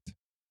current state.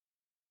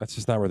 That's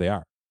just not where they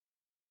are.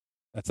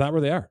 That's not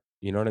where they are.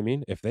 You know what I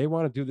mean? If they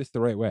want to do this the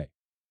right way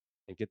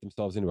and get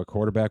themselves into a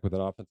quarterback with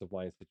an offensive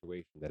line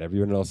situation that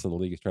everyone else in the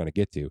league is trying to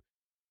get to,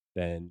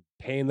 then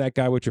paying that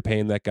guy what you're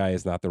paying that guy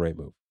is not the right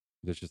move.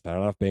 There's just not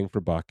enough bang for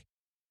buck.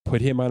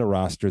 Put him on a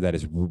roster that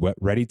is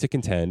ready to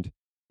contend.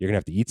 You're going to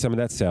have to eat some of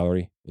that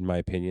salary, in my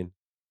opinion.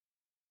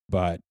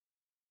 But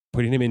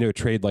putting him into a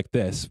trade like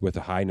this with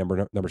a high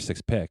number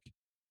 6 pick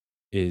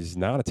is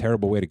not a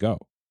terrible way to go.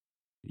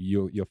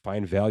 You'll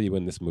find value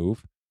in this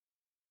move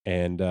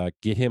and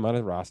get him on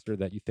a roster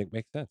that you think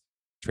makes sense.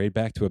 Trade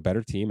back to a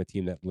better team, a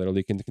team that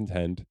literally can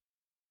contend,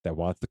 that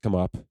wants to come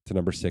up to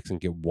number 6 and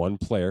get 1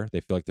 player.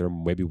 They feel like they're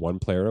maybe 1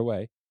 player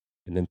away,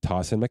 and then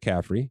toss in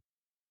McCaffrey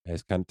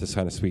as kind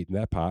of sweeten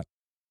that pot.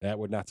 That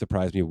would not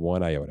surprise me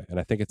 1 iota. And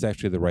I think it's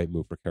actually the right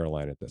move for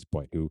Carolina at this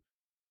point, who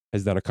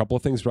has done a couple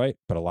of things right,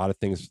 but a lot of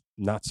things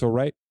not so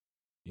right.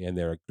 And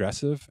they're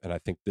aggressive. And I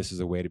think this is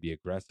a way to be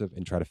aggressive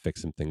and try to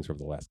fix some things over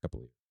the last couple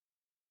of years.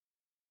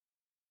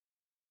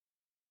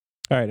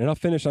 All right. And I'll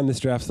finish on this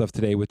draft stuff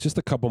today with just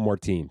a couple more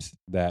teams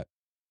that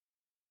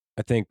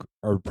I think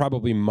are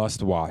probably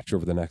must watch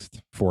over the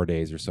next 4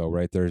 days or so,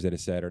 right? Thursday to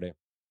Saturday.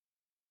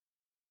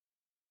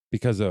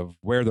 Because of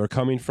where they're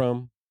coming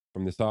from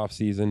this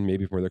offseason,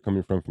 maybe where they're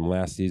coming from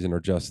last season, or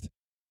just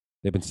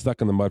they've been stuck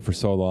in the mud for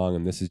so long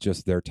and this is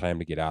just their time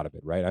to get out of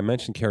it, right? I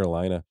mentioned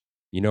Carolina.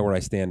 You know where I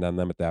stand on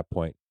them at that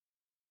point.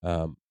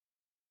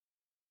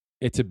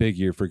 It's a big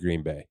year for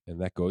Green Bay,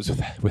 and that goes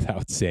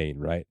without saying,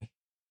 right?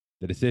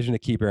 The decision to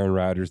keep Aaron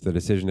Rodgers, the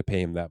decision to pay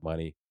him that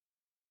money,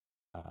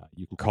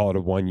 you can call it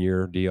a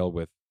 1-year deal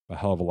with a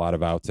hell of a lot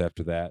of outs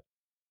after that,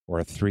 or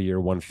a 3-year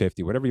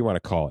 150, whatever you want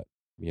to call it.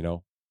 You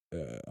know,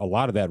 a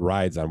lot of that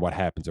rides on what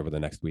happens over the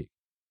next week.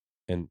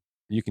 And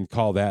you can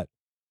call that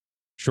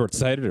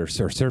short-sighted or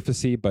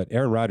surfacey, but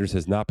Aaron Rodgers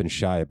has not been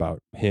shy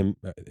about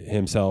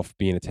himself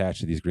being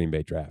attached to these Green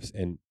Bay drafts.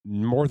 And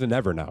more than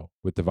ever now,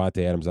 with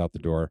Devontae Adams out the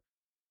door,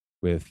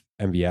 with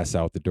MVS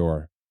out the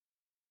door,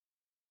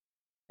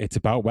 it's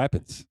about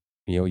weapons.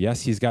 You know,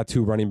 yes, he's got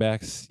 2 running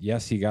backs.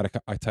 Yes, he got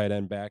a tight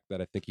end back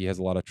that I think he has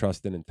a lot of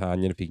trust in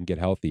Tanyan if he can get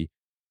healthy.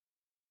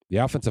 The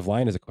offensive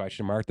line is a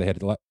question mark. They had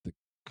to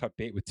cut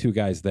bait with 2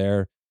 guys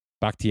there.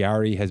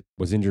 Bakhtiari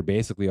was injured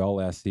basically all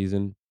last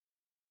season.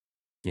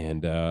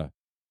 And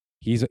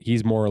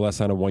he's more or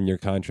less on a 1-year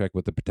contract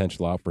with the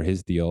potential out for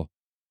his deal.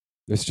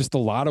 There's just a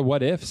lot of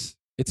what ifs.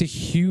 It's a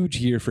huge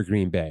year for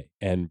Green Bay.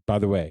 And by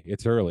the way,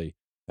 it's early,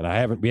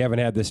 and we haven't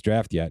had this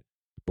draft yet.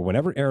 But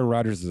whenever Aaron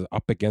Rodgers is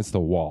up against the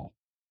wall,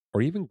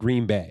 or even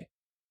Green Bay,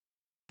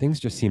 things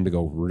just seem to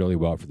go really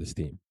well for this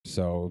team.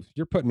 So if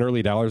you're putting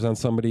early dollars on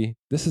somebody,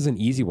 this is an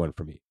easy one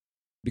for me,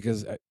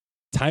 because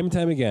time and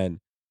time again,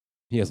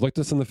 he has looked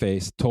us in the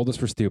face, told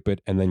us we're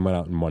stupid, and then went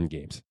out and won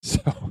games.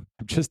 So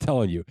I'm just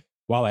telling you,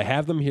 while I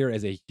have them here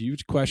as a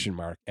huge question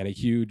mark and a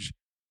huge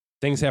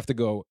things have to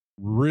go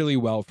really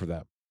well for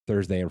them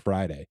Thursday and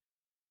Friday,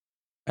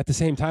 at the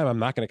same time, I'm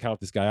not going to count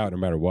this guy out no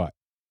matter what.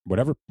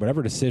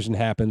 Whatever decision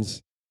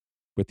happens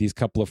with these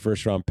couple of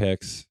first-round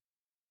picks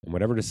and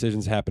whatever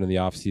decisions happen in the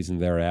offseason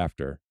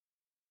thereafter,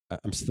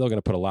 I'm still going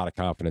to put a lot of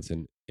confidence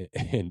in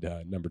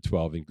number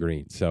 12 in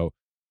Green. So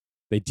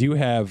they do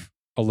have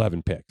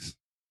 11 picks.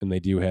 and they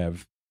do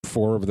have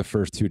 4 over the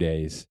first 2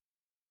 days,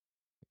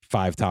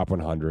 5 top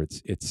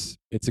 100s.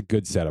 It's a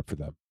good setup for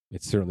them.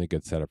 It's certainly a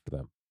good setup for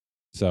them.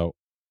 So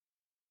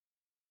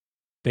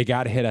they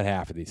got to hit on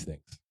half of these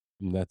things.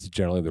 And that's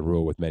generally the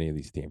rule with many of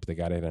these teams. They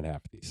got to hit on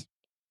half of these.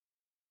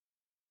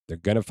 They're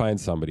going to find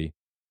somebody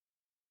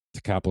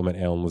to complement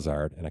Alan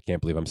Lazard. And I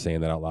can't believe I'm saying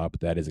that out loud,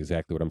 but that is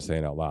exactly what I'm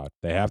saying out loud.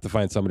 They have to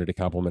find somebody to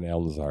complement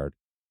Alan Lazard.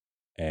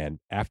 And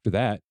after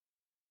that,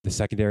 the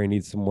secondary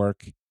needs some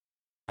work.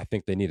 I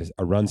think they need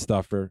a run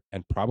stuffer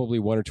and probably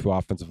 1 or 2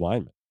 offensive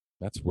linemen.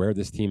 That's where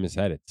this team is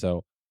headed.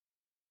 So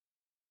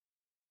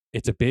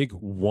it's a big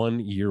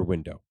 1-year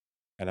window.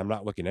 And I'm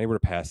not looking anywhere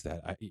past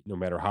that. No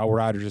matter how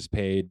Rodgers is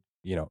paid,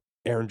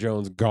 Aaron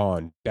Jones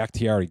gone,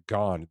 Bakhtiari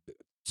gone.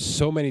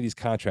 So many of these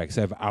contracts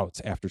have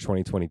outs after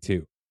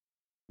 2022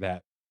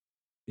 that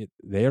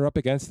they are up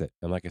against it.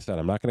 And like I said,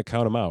 I'm not going to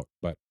count them out,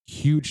 but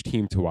huge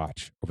team to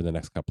watch over the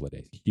next couple of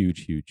days.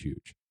 Huge, huge,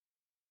 huge.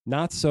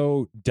 Not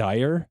so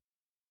dire,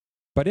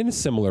 but in a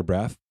similar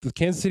breath, the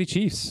Kansas City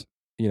Chiefs,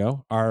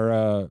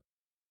 are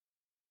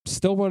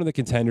still one of the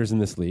contenders in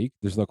this league.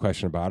 There's no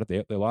question about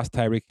it. They lost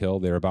Tyreek Hill.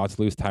 They're about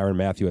to lose Tyrann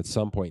Mathieu at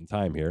some point in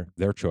time here.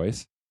 Their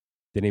choice.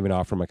 Didn't even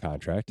offer him a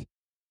contract.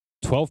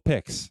 12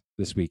 picks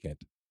this weekend,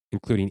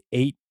 including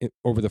 8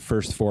 over the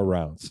first 4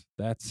 rounds.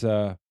 That's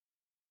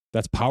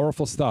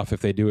powerful stuff if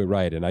they do it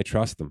right, and I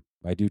trust them.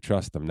 I do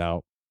trust them.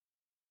 Now,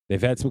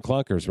 they've had some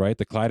clunkers, right?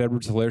 The Clyde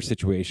Edwards-Helaire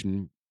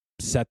situation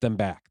set them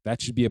back.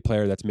 That should be a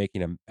player that's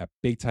making a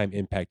big-time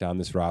impact on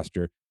this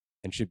roster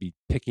and should be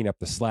picking up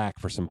the slack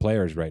for some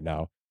players right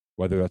now,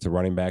 whether that's a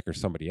running back or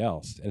somebody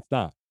else. And it's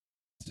not.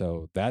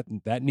 So that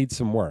needs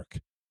some work.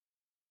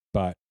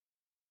 But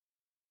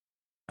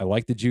I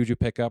like the Juju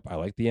pickup. I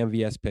like the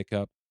MVS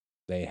pickup.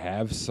 They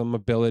have some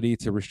ability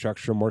to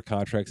restructure more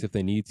contracts if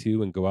they need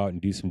to and go out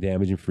and do some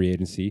damage in free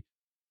agency,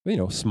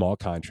 small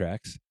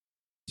contracts.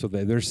 So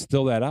there's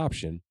still that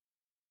option.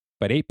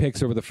 But 8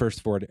 picks over the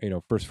first 4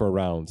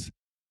 rounds,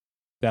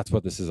 that's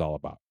what this is all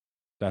about.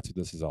 That's what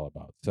this is all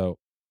about. So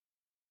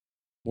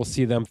we'll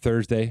see them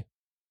Thursday.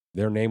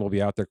 Their name will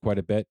be out there quite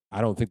a bit.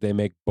 I don't think they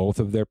make both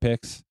of their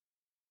picks,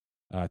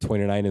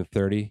 29 and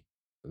 30.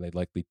 They'd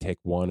likely take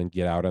one and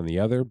get out on the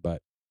other,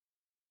 but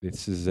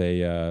this is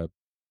a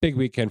big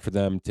weekend for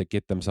them to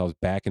get themselves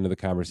back into the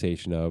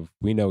conversation of,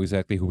 we know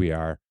exactly who we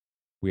are.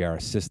 We are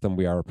a system,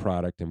 we are a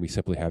product, and we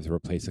simply have to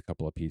replace a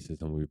couple of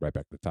pieces, and we'll be right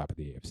back to the top of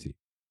the AFC.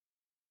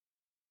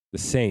 The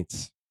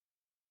Saints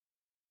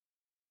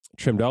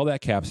trimmed all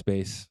that cap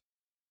space,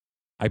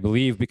 I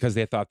believe, because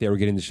they thought they were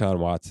getting Deshaun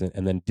Watson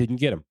and then didn't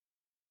get him.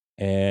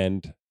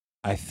 And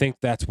I think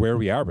that's where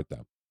we are with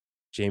them.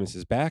 Jameis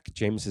is back.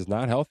 Jameis is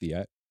not healthy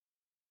yet.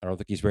 I don't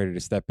think he's ready to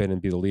step in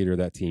and be the leader of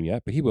that team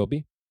yet, but he will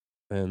be.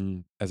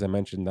 And as I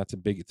mentioned, it's a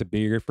big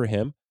year for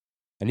him.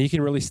 And he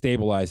can really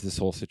stabilize this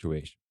whole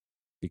situation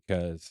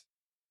because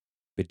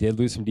they did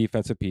lose some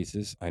defensive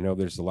pieces. I know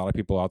there's a lot of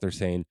people out there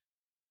saying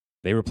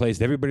they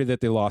replaced everybody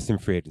that they lost in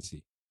free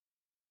agency.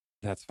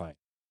 That's fine.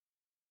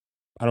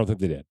 I don't think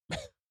they did.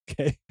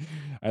 Okay.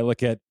 I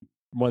look at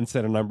one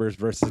set of numbers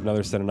versus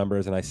another set of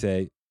numbers, and I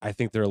say, I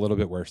think they're a little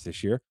bit worse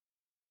this year.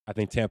 I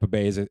think Tampa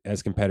Bay is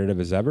as competitive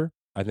as ever.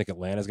 I think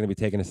Atlanta is going to be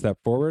taking a step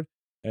forward,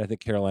 and I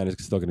think Carolina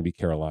is still going to be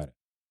Carolina.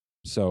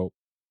 So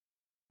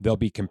they'll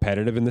be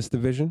competitive in this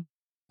division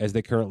as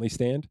they currently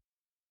stand.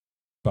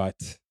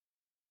 But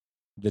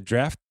the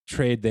draft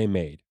trade they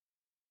made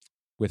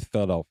with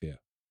Philadelphia,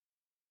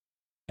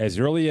 as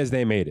early as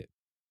they made it,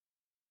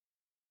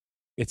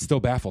 it still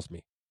baffles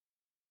me.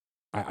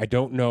 I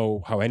don't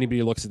know how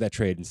anybody looks at that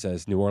trade and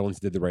says New Orleans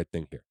did the right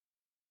thing here.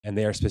 And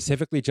they are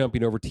specifically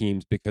jumping over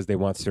teams because they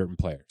want certain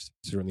players.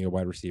 Certainly a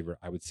wide receiver.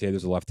 I would say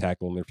there's a left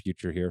tackle in their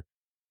future here.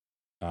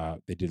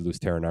 They did lose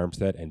Terron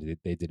Armstead, and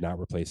they did not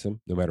replace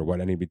him, no matter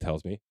what anybody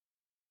tells me.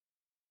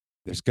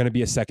 There's going to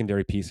be a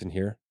secondary piece in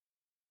here.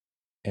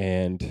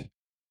 And,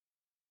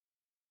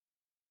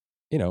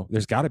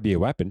 there's got to be a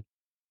weapon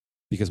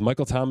because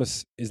Michael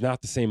Thomas is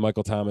not the same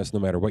Michael Thomas no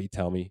matter what you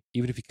tell me.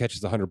 Even if he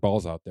catches 100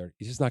 balls out there,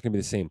 he's just not going to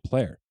be the same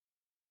player.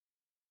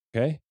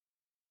 Okay?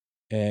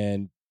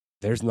 And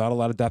there's not a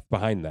lot of depth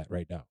behind that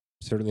right now.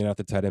 Certainly not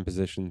the tight end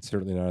position.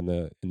 Certainly not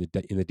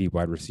in the deep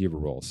wide receiver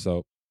role.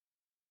 So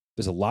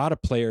there's a lot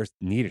of players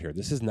needed here.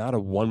 This is not a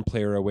one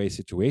player away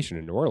situation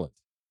in New Orleans.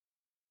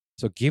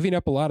 So giving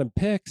up a lot of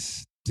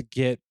picks to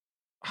get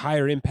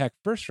higher impact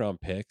first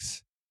round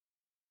picks,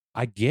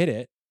 I get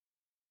it,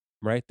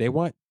 right? They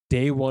want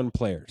day one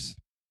players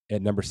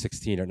at number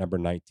 16 or number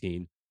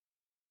 19.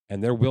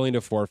 And they're willing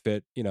to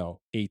forfeit,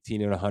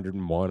 18 and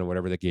 101 or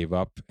whatever they gave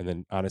up. And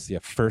then honestly, a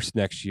first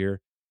next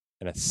year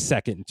and a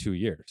second in 2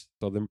 years.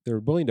 So they're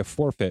willing to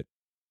forfeit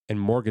and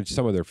mortgage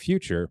some of their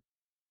future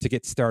to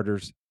get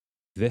starters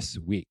this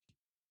week.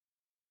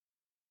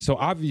 So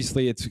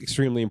obviously it's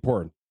extremely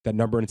important that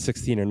number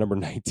 16 or number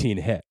 19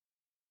 hit.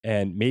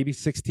 And maybe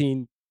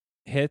 16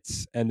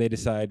 hits and they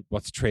decide,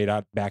 let's trade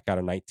back out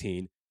of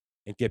 19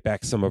 and get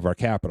back some of our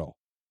capital.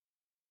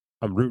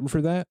 I'm rooting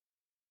for that.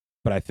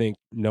 But I think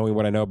knowing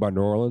what I know about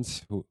New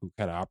Orleans, who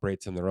kind of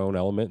operates in their own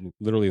element and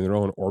literally in their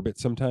own orbit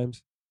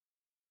sometimes,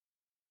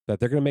 that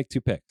they're going to make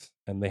 2 picks,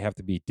 and they have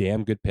to be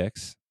damn good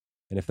picks.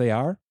 And if they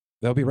are,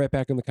 they'll be right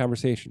back in the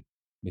conversation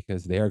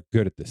because they are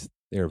good at this.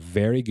 They are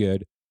very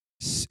good,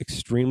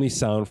 extremely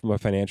sound from a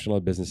financial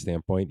and business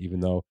standpoint,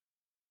 even though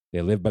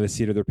they live by the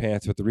seat of their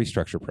pants with the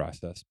restructure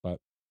process. But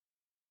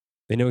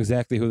they know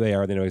exactly who they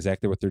are. They know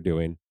exactly what they're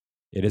doing.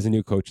 It is a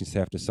new coaching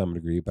staff to some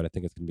degree, but I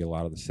think it's going to be a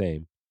lot of the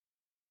same.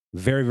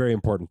 Very, very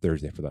important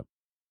Thursday for them.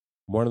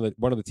 One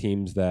of the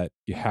teams that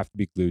you have to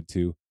be glued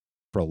to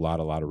for a lot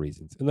of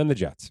reasons. And then the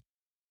Jets.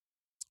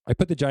 I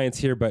put the Giants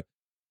here, but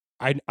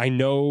I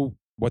know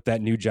what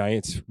that new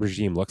Giants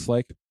regime looks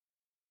like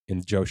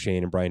in Joe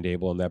Shane and Brian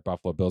Dable and that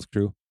Buffalo Bills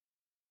crew.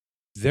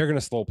 They're going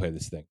to slow play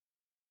this thing.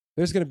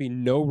 There's going to be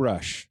no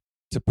rush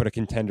to put a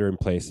contender in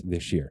place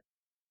this year.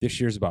 This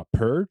year's about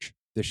purge.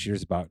 This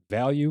year's about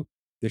value.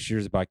 This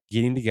year's about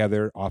getting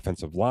together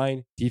offensive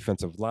line,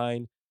 defensive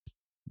line,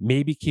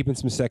 maybe keeping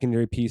some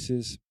secondary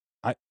pieces.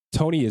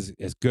 Tony is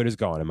as good as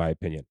gone, in my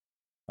opinion.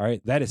 All right.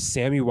 That is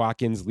Sammy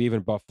Watkins leaving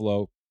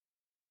Buffalo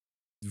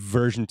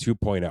version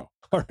 2.0.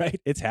 All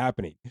right. It's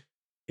happening.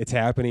 It's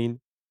happening.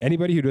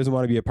 Anybody who doesn't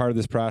want to be a part of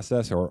this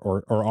process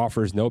or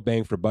offers no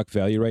bang for buck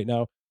value right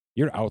now,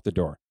 you're out the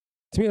door.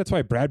 To me, that's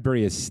why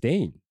Bradbury is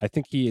staying. I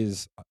think he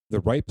is the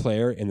right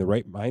player in the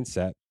right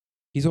mindset.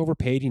 He's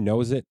overpaid. He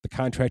knows it. The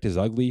contract is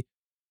ugly.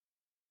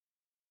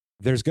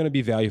 There's going to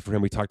be value for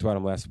him. We talked about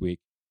him last week.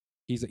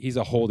 He's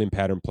a holding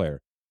pattern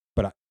player.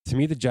 But to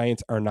me, the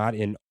Giants are not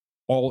in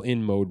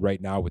all-in mode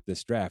right now with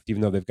this draft,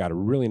 even though they've got a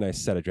really nice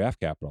set of draft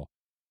capital.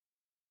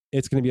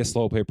 It's going to be a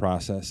slow play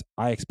process.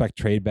 I expect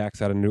trade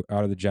backs out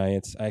of the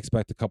Giants. I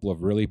expect a couple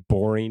of really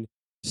boring,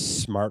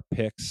 smart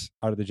picks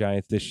out of the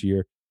Giants this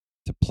year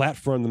to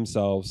platform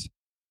themselves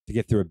to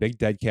get through a big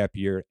dead cap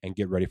year and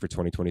get ready for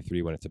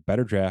 2023 when it's a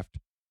better draft,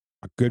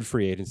 a good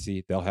free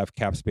agency. They'll have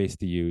cap space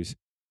to use,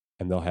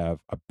 and they'll have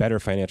a better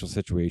financial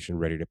situation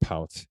ready to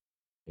pounce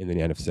in the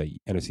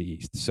NFC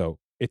East. So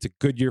it's a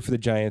good year for the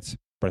Giants,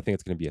 but I think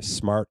it's going to be a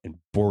smart and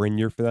boring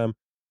year for them.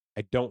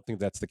 I don't think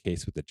that's the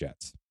case with the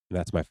Jets, and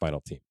that's my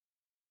final team.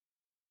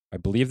 I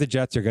believe the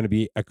Jets are going to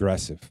be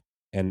aggressive,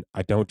 and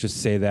I don't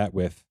just say that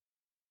with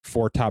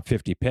 4 top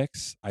 50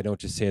 picks. I don't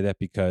just say that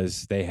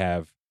because they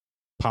have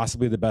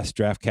possibly the best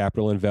draft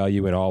capital and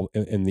value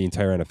in the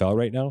entire NFL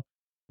right now.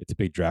 It's a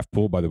big draft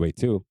pool, by the way,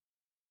 too.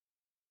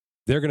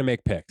 They're going to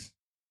make picks.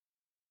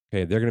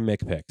 Okay, they're going to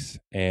make picks,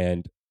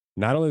 and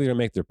not only are they going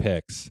to make their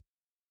picks,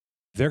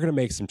 they're going to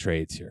make some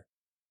trades here.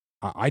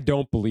 I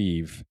don't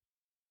believe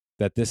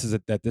that this is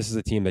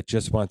a team that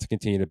just wants to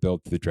continue to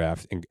build through the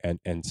draft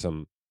and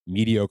some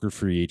mediocre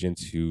free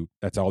agents who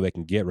that's all they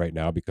can get right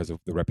now because of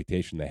the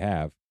reputation they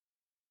have.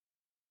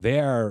 They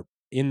are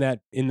in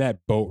that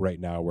boat right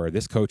now where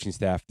this coaching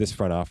staff, this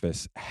front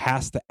office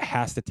has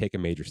to take a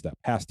major step,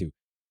 has to.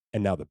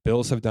 And now the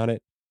Bills have done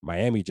it.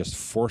 Miami just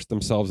forced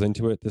themselves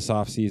into it this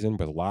offseason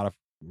with a lot of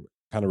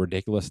kind of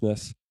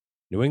ridiculousness.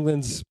 New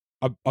England's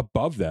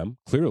above them,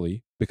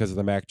 clearly, because of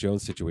the Mac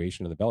Jones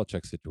situation and the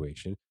Belichick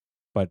situation.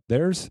 But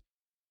there's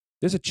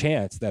a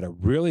chance that a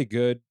really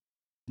good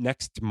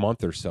next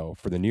month or so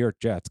for the New York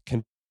Jets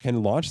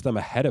can launch them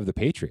ahead of the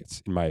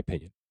Patriots, in my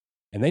opinion.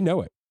 And they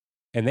know it.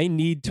 And they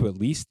need to at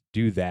least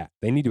do that.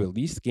 They need to at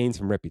least gain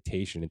some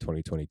reputation in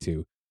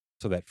 2022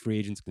 so that free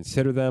agents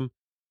consider them,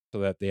 so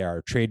that they are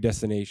a trade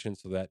destination,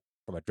 so that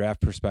from a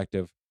draft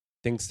perspective,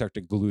 things start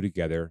to glue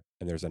together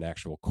and there's an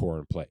actual core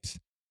in place.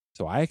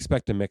 So I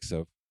expect a mix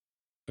of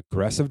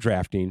aggressive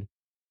drafting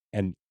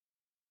and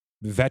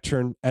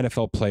veteran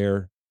NFL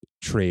player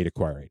trade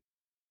acquiring,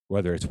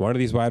 whether it's one of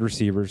these wide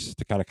receivers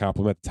to kind of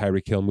complement the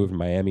Tyreek Hill move in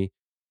Miami,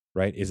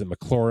 right? Is it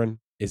McLaurin?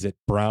 Is it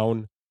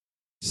Brown?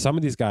 Some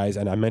of these guys,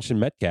 and I mentioned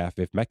Metcalf.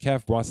 If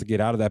Metcalf wants to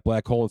get out of that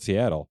black hole in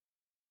Seattle,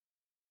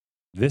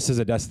 this is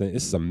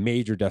a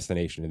major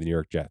destination in the New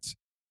York Jets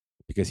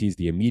because he's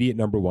the immediate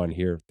number one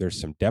here. There's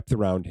some depth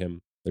around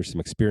him. There's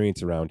some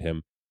experience around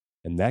him.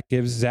 And that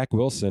gives Zach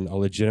Wilson a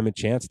legitimate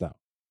chance now,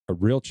 a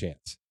real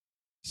chance.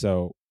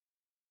 So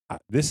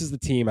this is the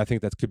team I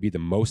think that could be the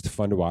most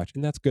fun to watch,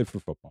 and that's good for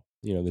football.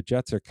 You know, the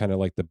Jets are kind of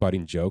like the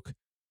budding joke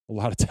a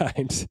lot of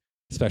times,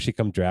 especially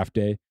come draft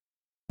day.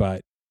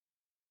 But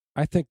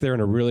I think they're in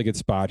a really good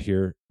spot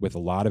here with a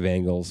lot of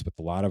angles, with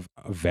a lot of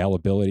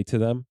availability to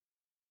them.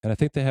 And I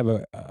think they have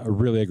a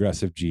really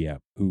aggressive GM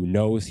who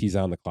knows he's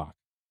on the clock.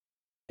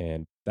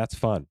 And that's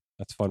fun.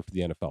 That's fun for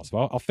the NFL. So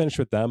I'll finish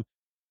with them.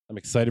 I'm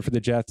excited for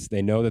the Jets.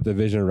 They know that the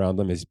vision around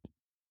them is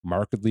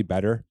markedly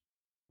better.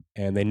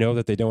 And they know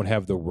that they don't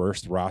have the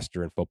worst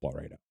roster in football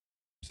right now.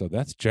 So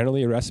that's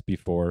generally a recipe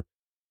for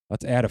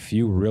let's add a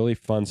few really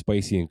fun,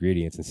 spicy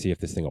ingredients and see if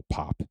this thing will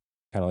pop,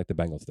 kind of like the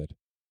Bengals did.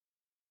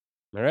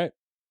 All right.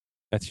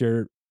 That's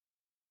your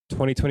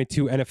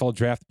 2022 NFL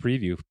draft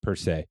preview, per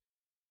se.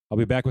 I'll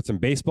be back with some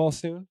baseball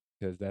soon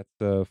because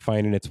that's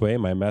finding its way.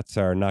 My Mets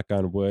are, knock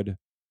on wood,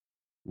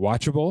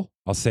 watchable.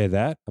 I'll say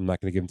that. I'm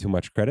not going to give them too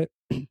much credit,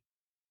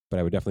 but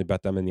I would definitely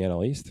bet them in the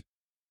NL East.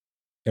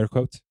 Air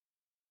quotes.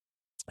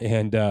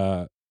 And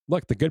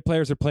look, the good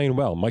players are playing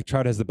well. Mike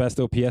Trout has the best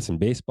OPS in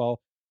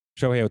baseball.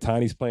 Shohei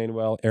Ohtani's playing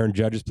well. Aaron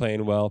Judge is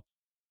playing well.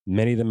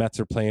 Many of the Mets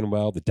are playing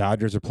well. The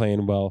Dodgers are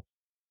playing well.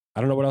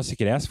 I don't know what else you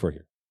could ask for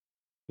here.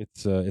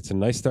 It's a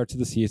nice start to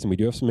the season. We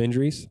do have some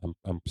injuries.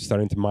 I'm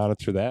starting to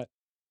monitor that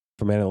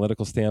from an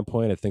analytical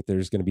standpoint. I think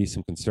there's going to be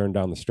some concern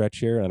down the stretch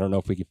here. I don't know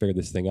if we can figure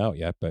this thing out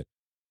yet, but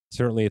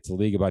certainly it's a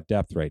league about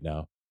depth right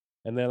now.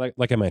 And then,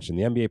 like I mentioned,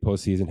 the NBA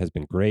postseason has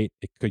been great.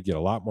 It could get a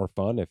lot more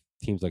fun if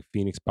teams like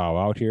Phoenix bow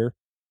out here.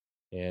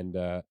 And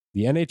the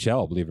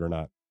NHL, believe it or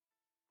not,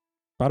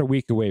 about a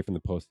week away from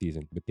the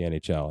postseason with the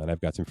NHL. And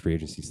I've got some free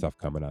agency stuff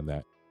coming on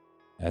that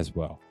as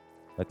well.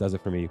 That does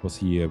it for me. We'll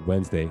see you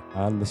Wednesday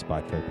on the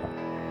Spot Trade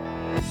Pod.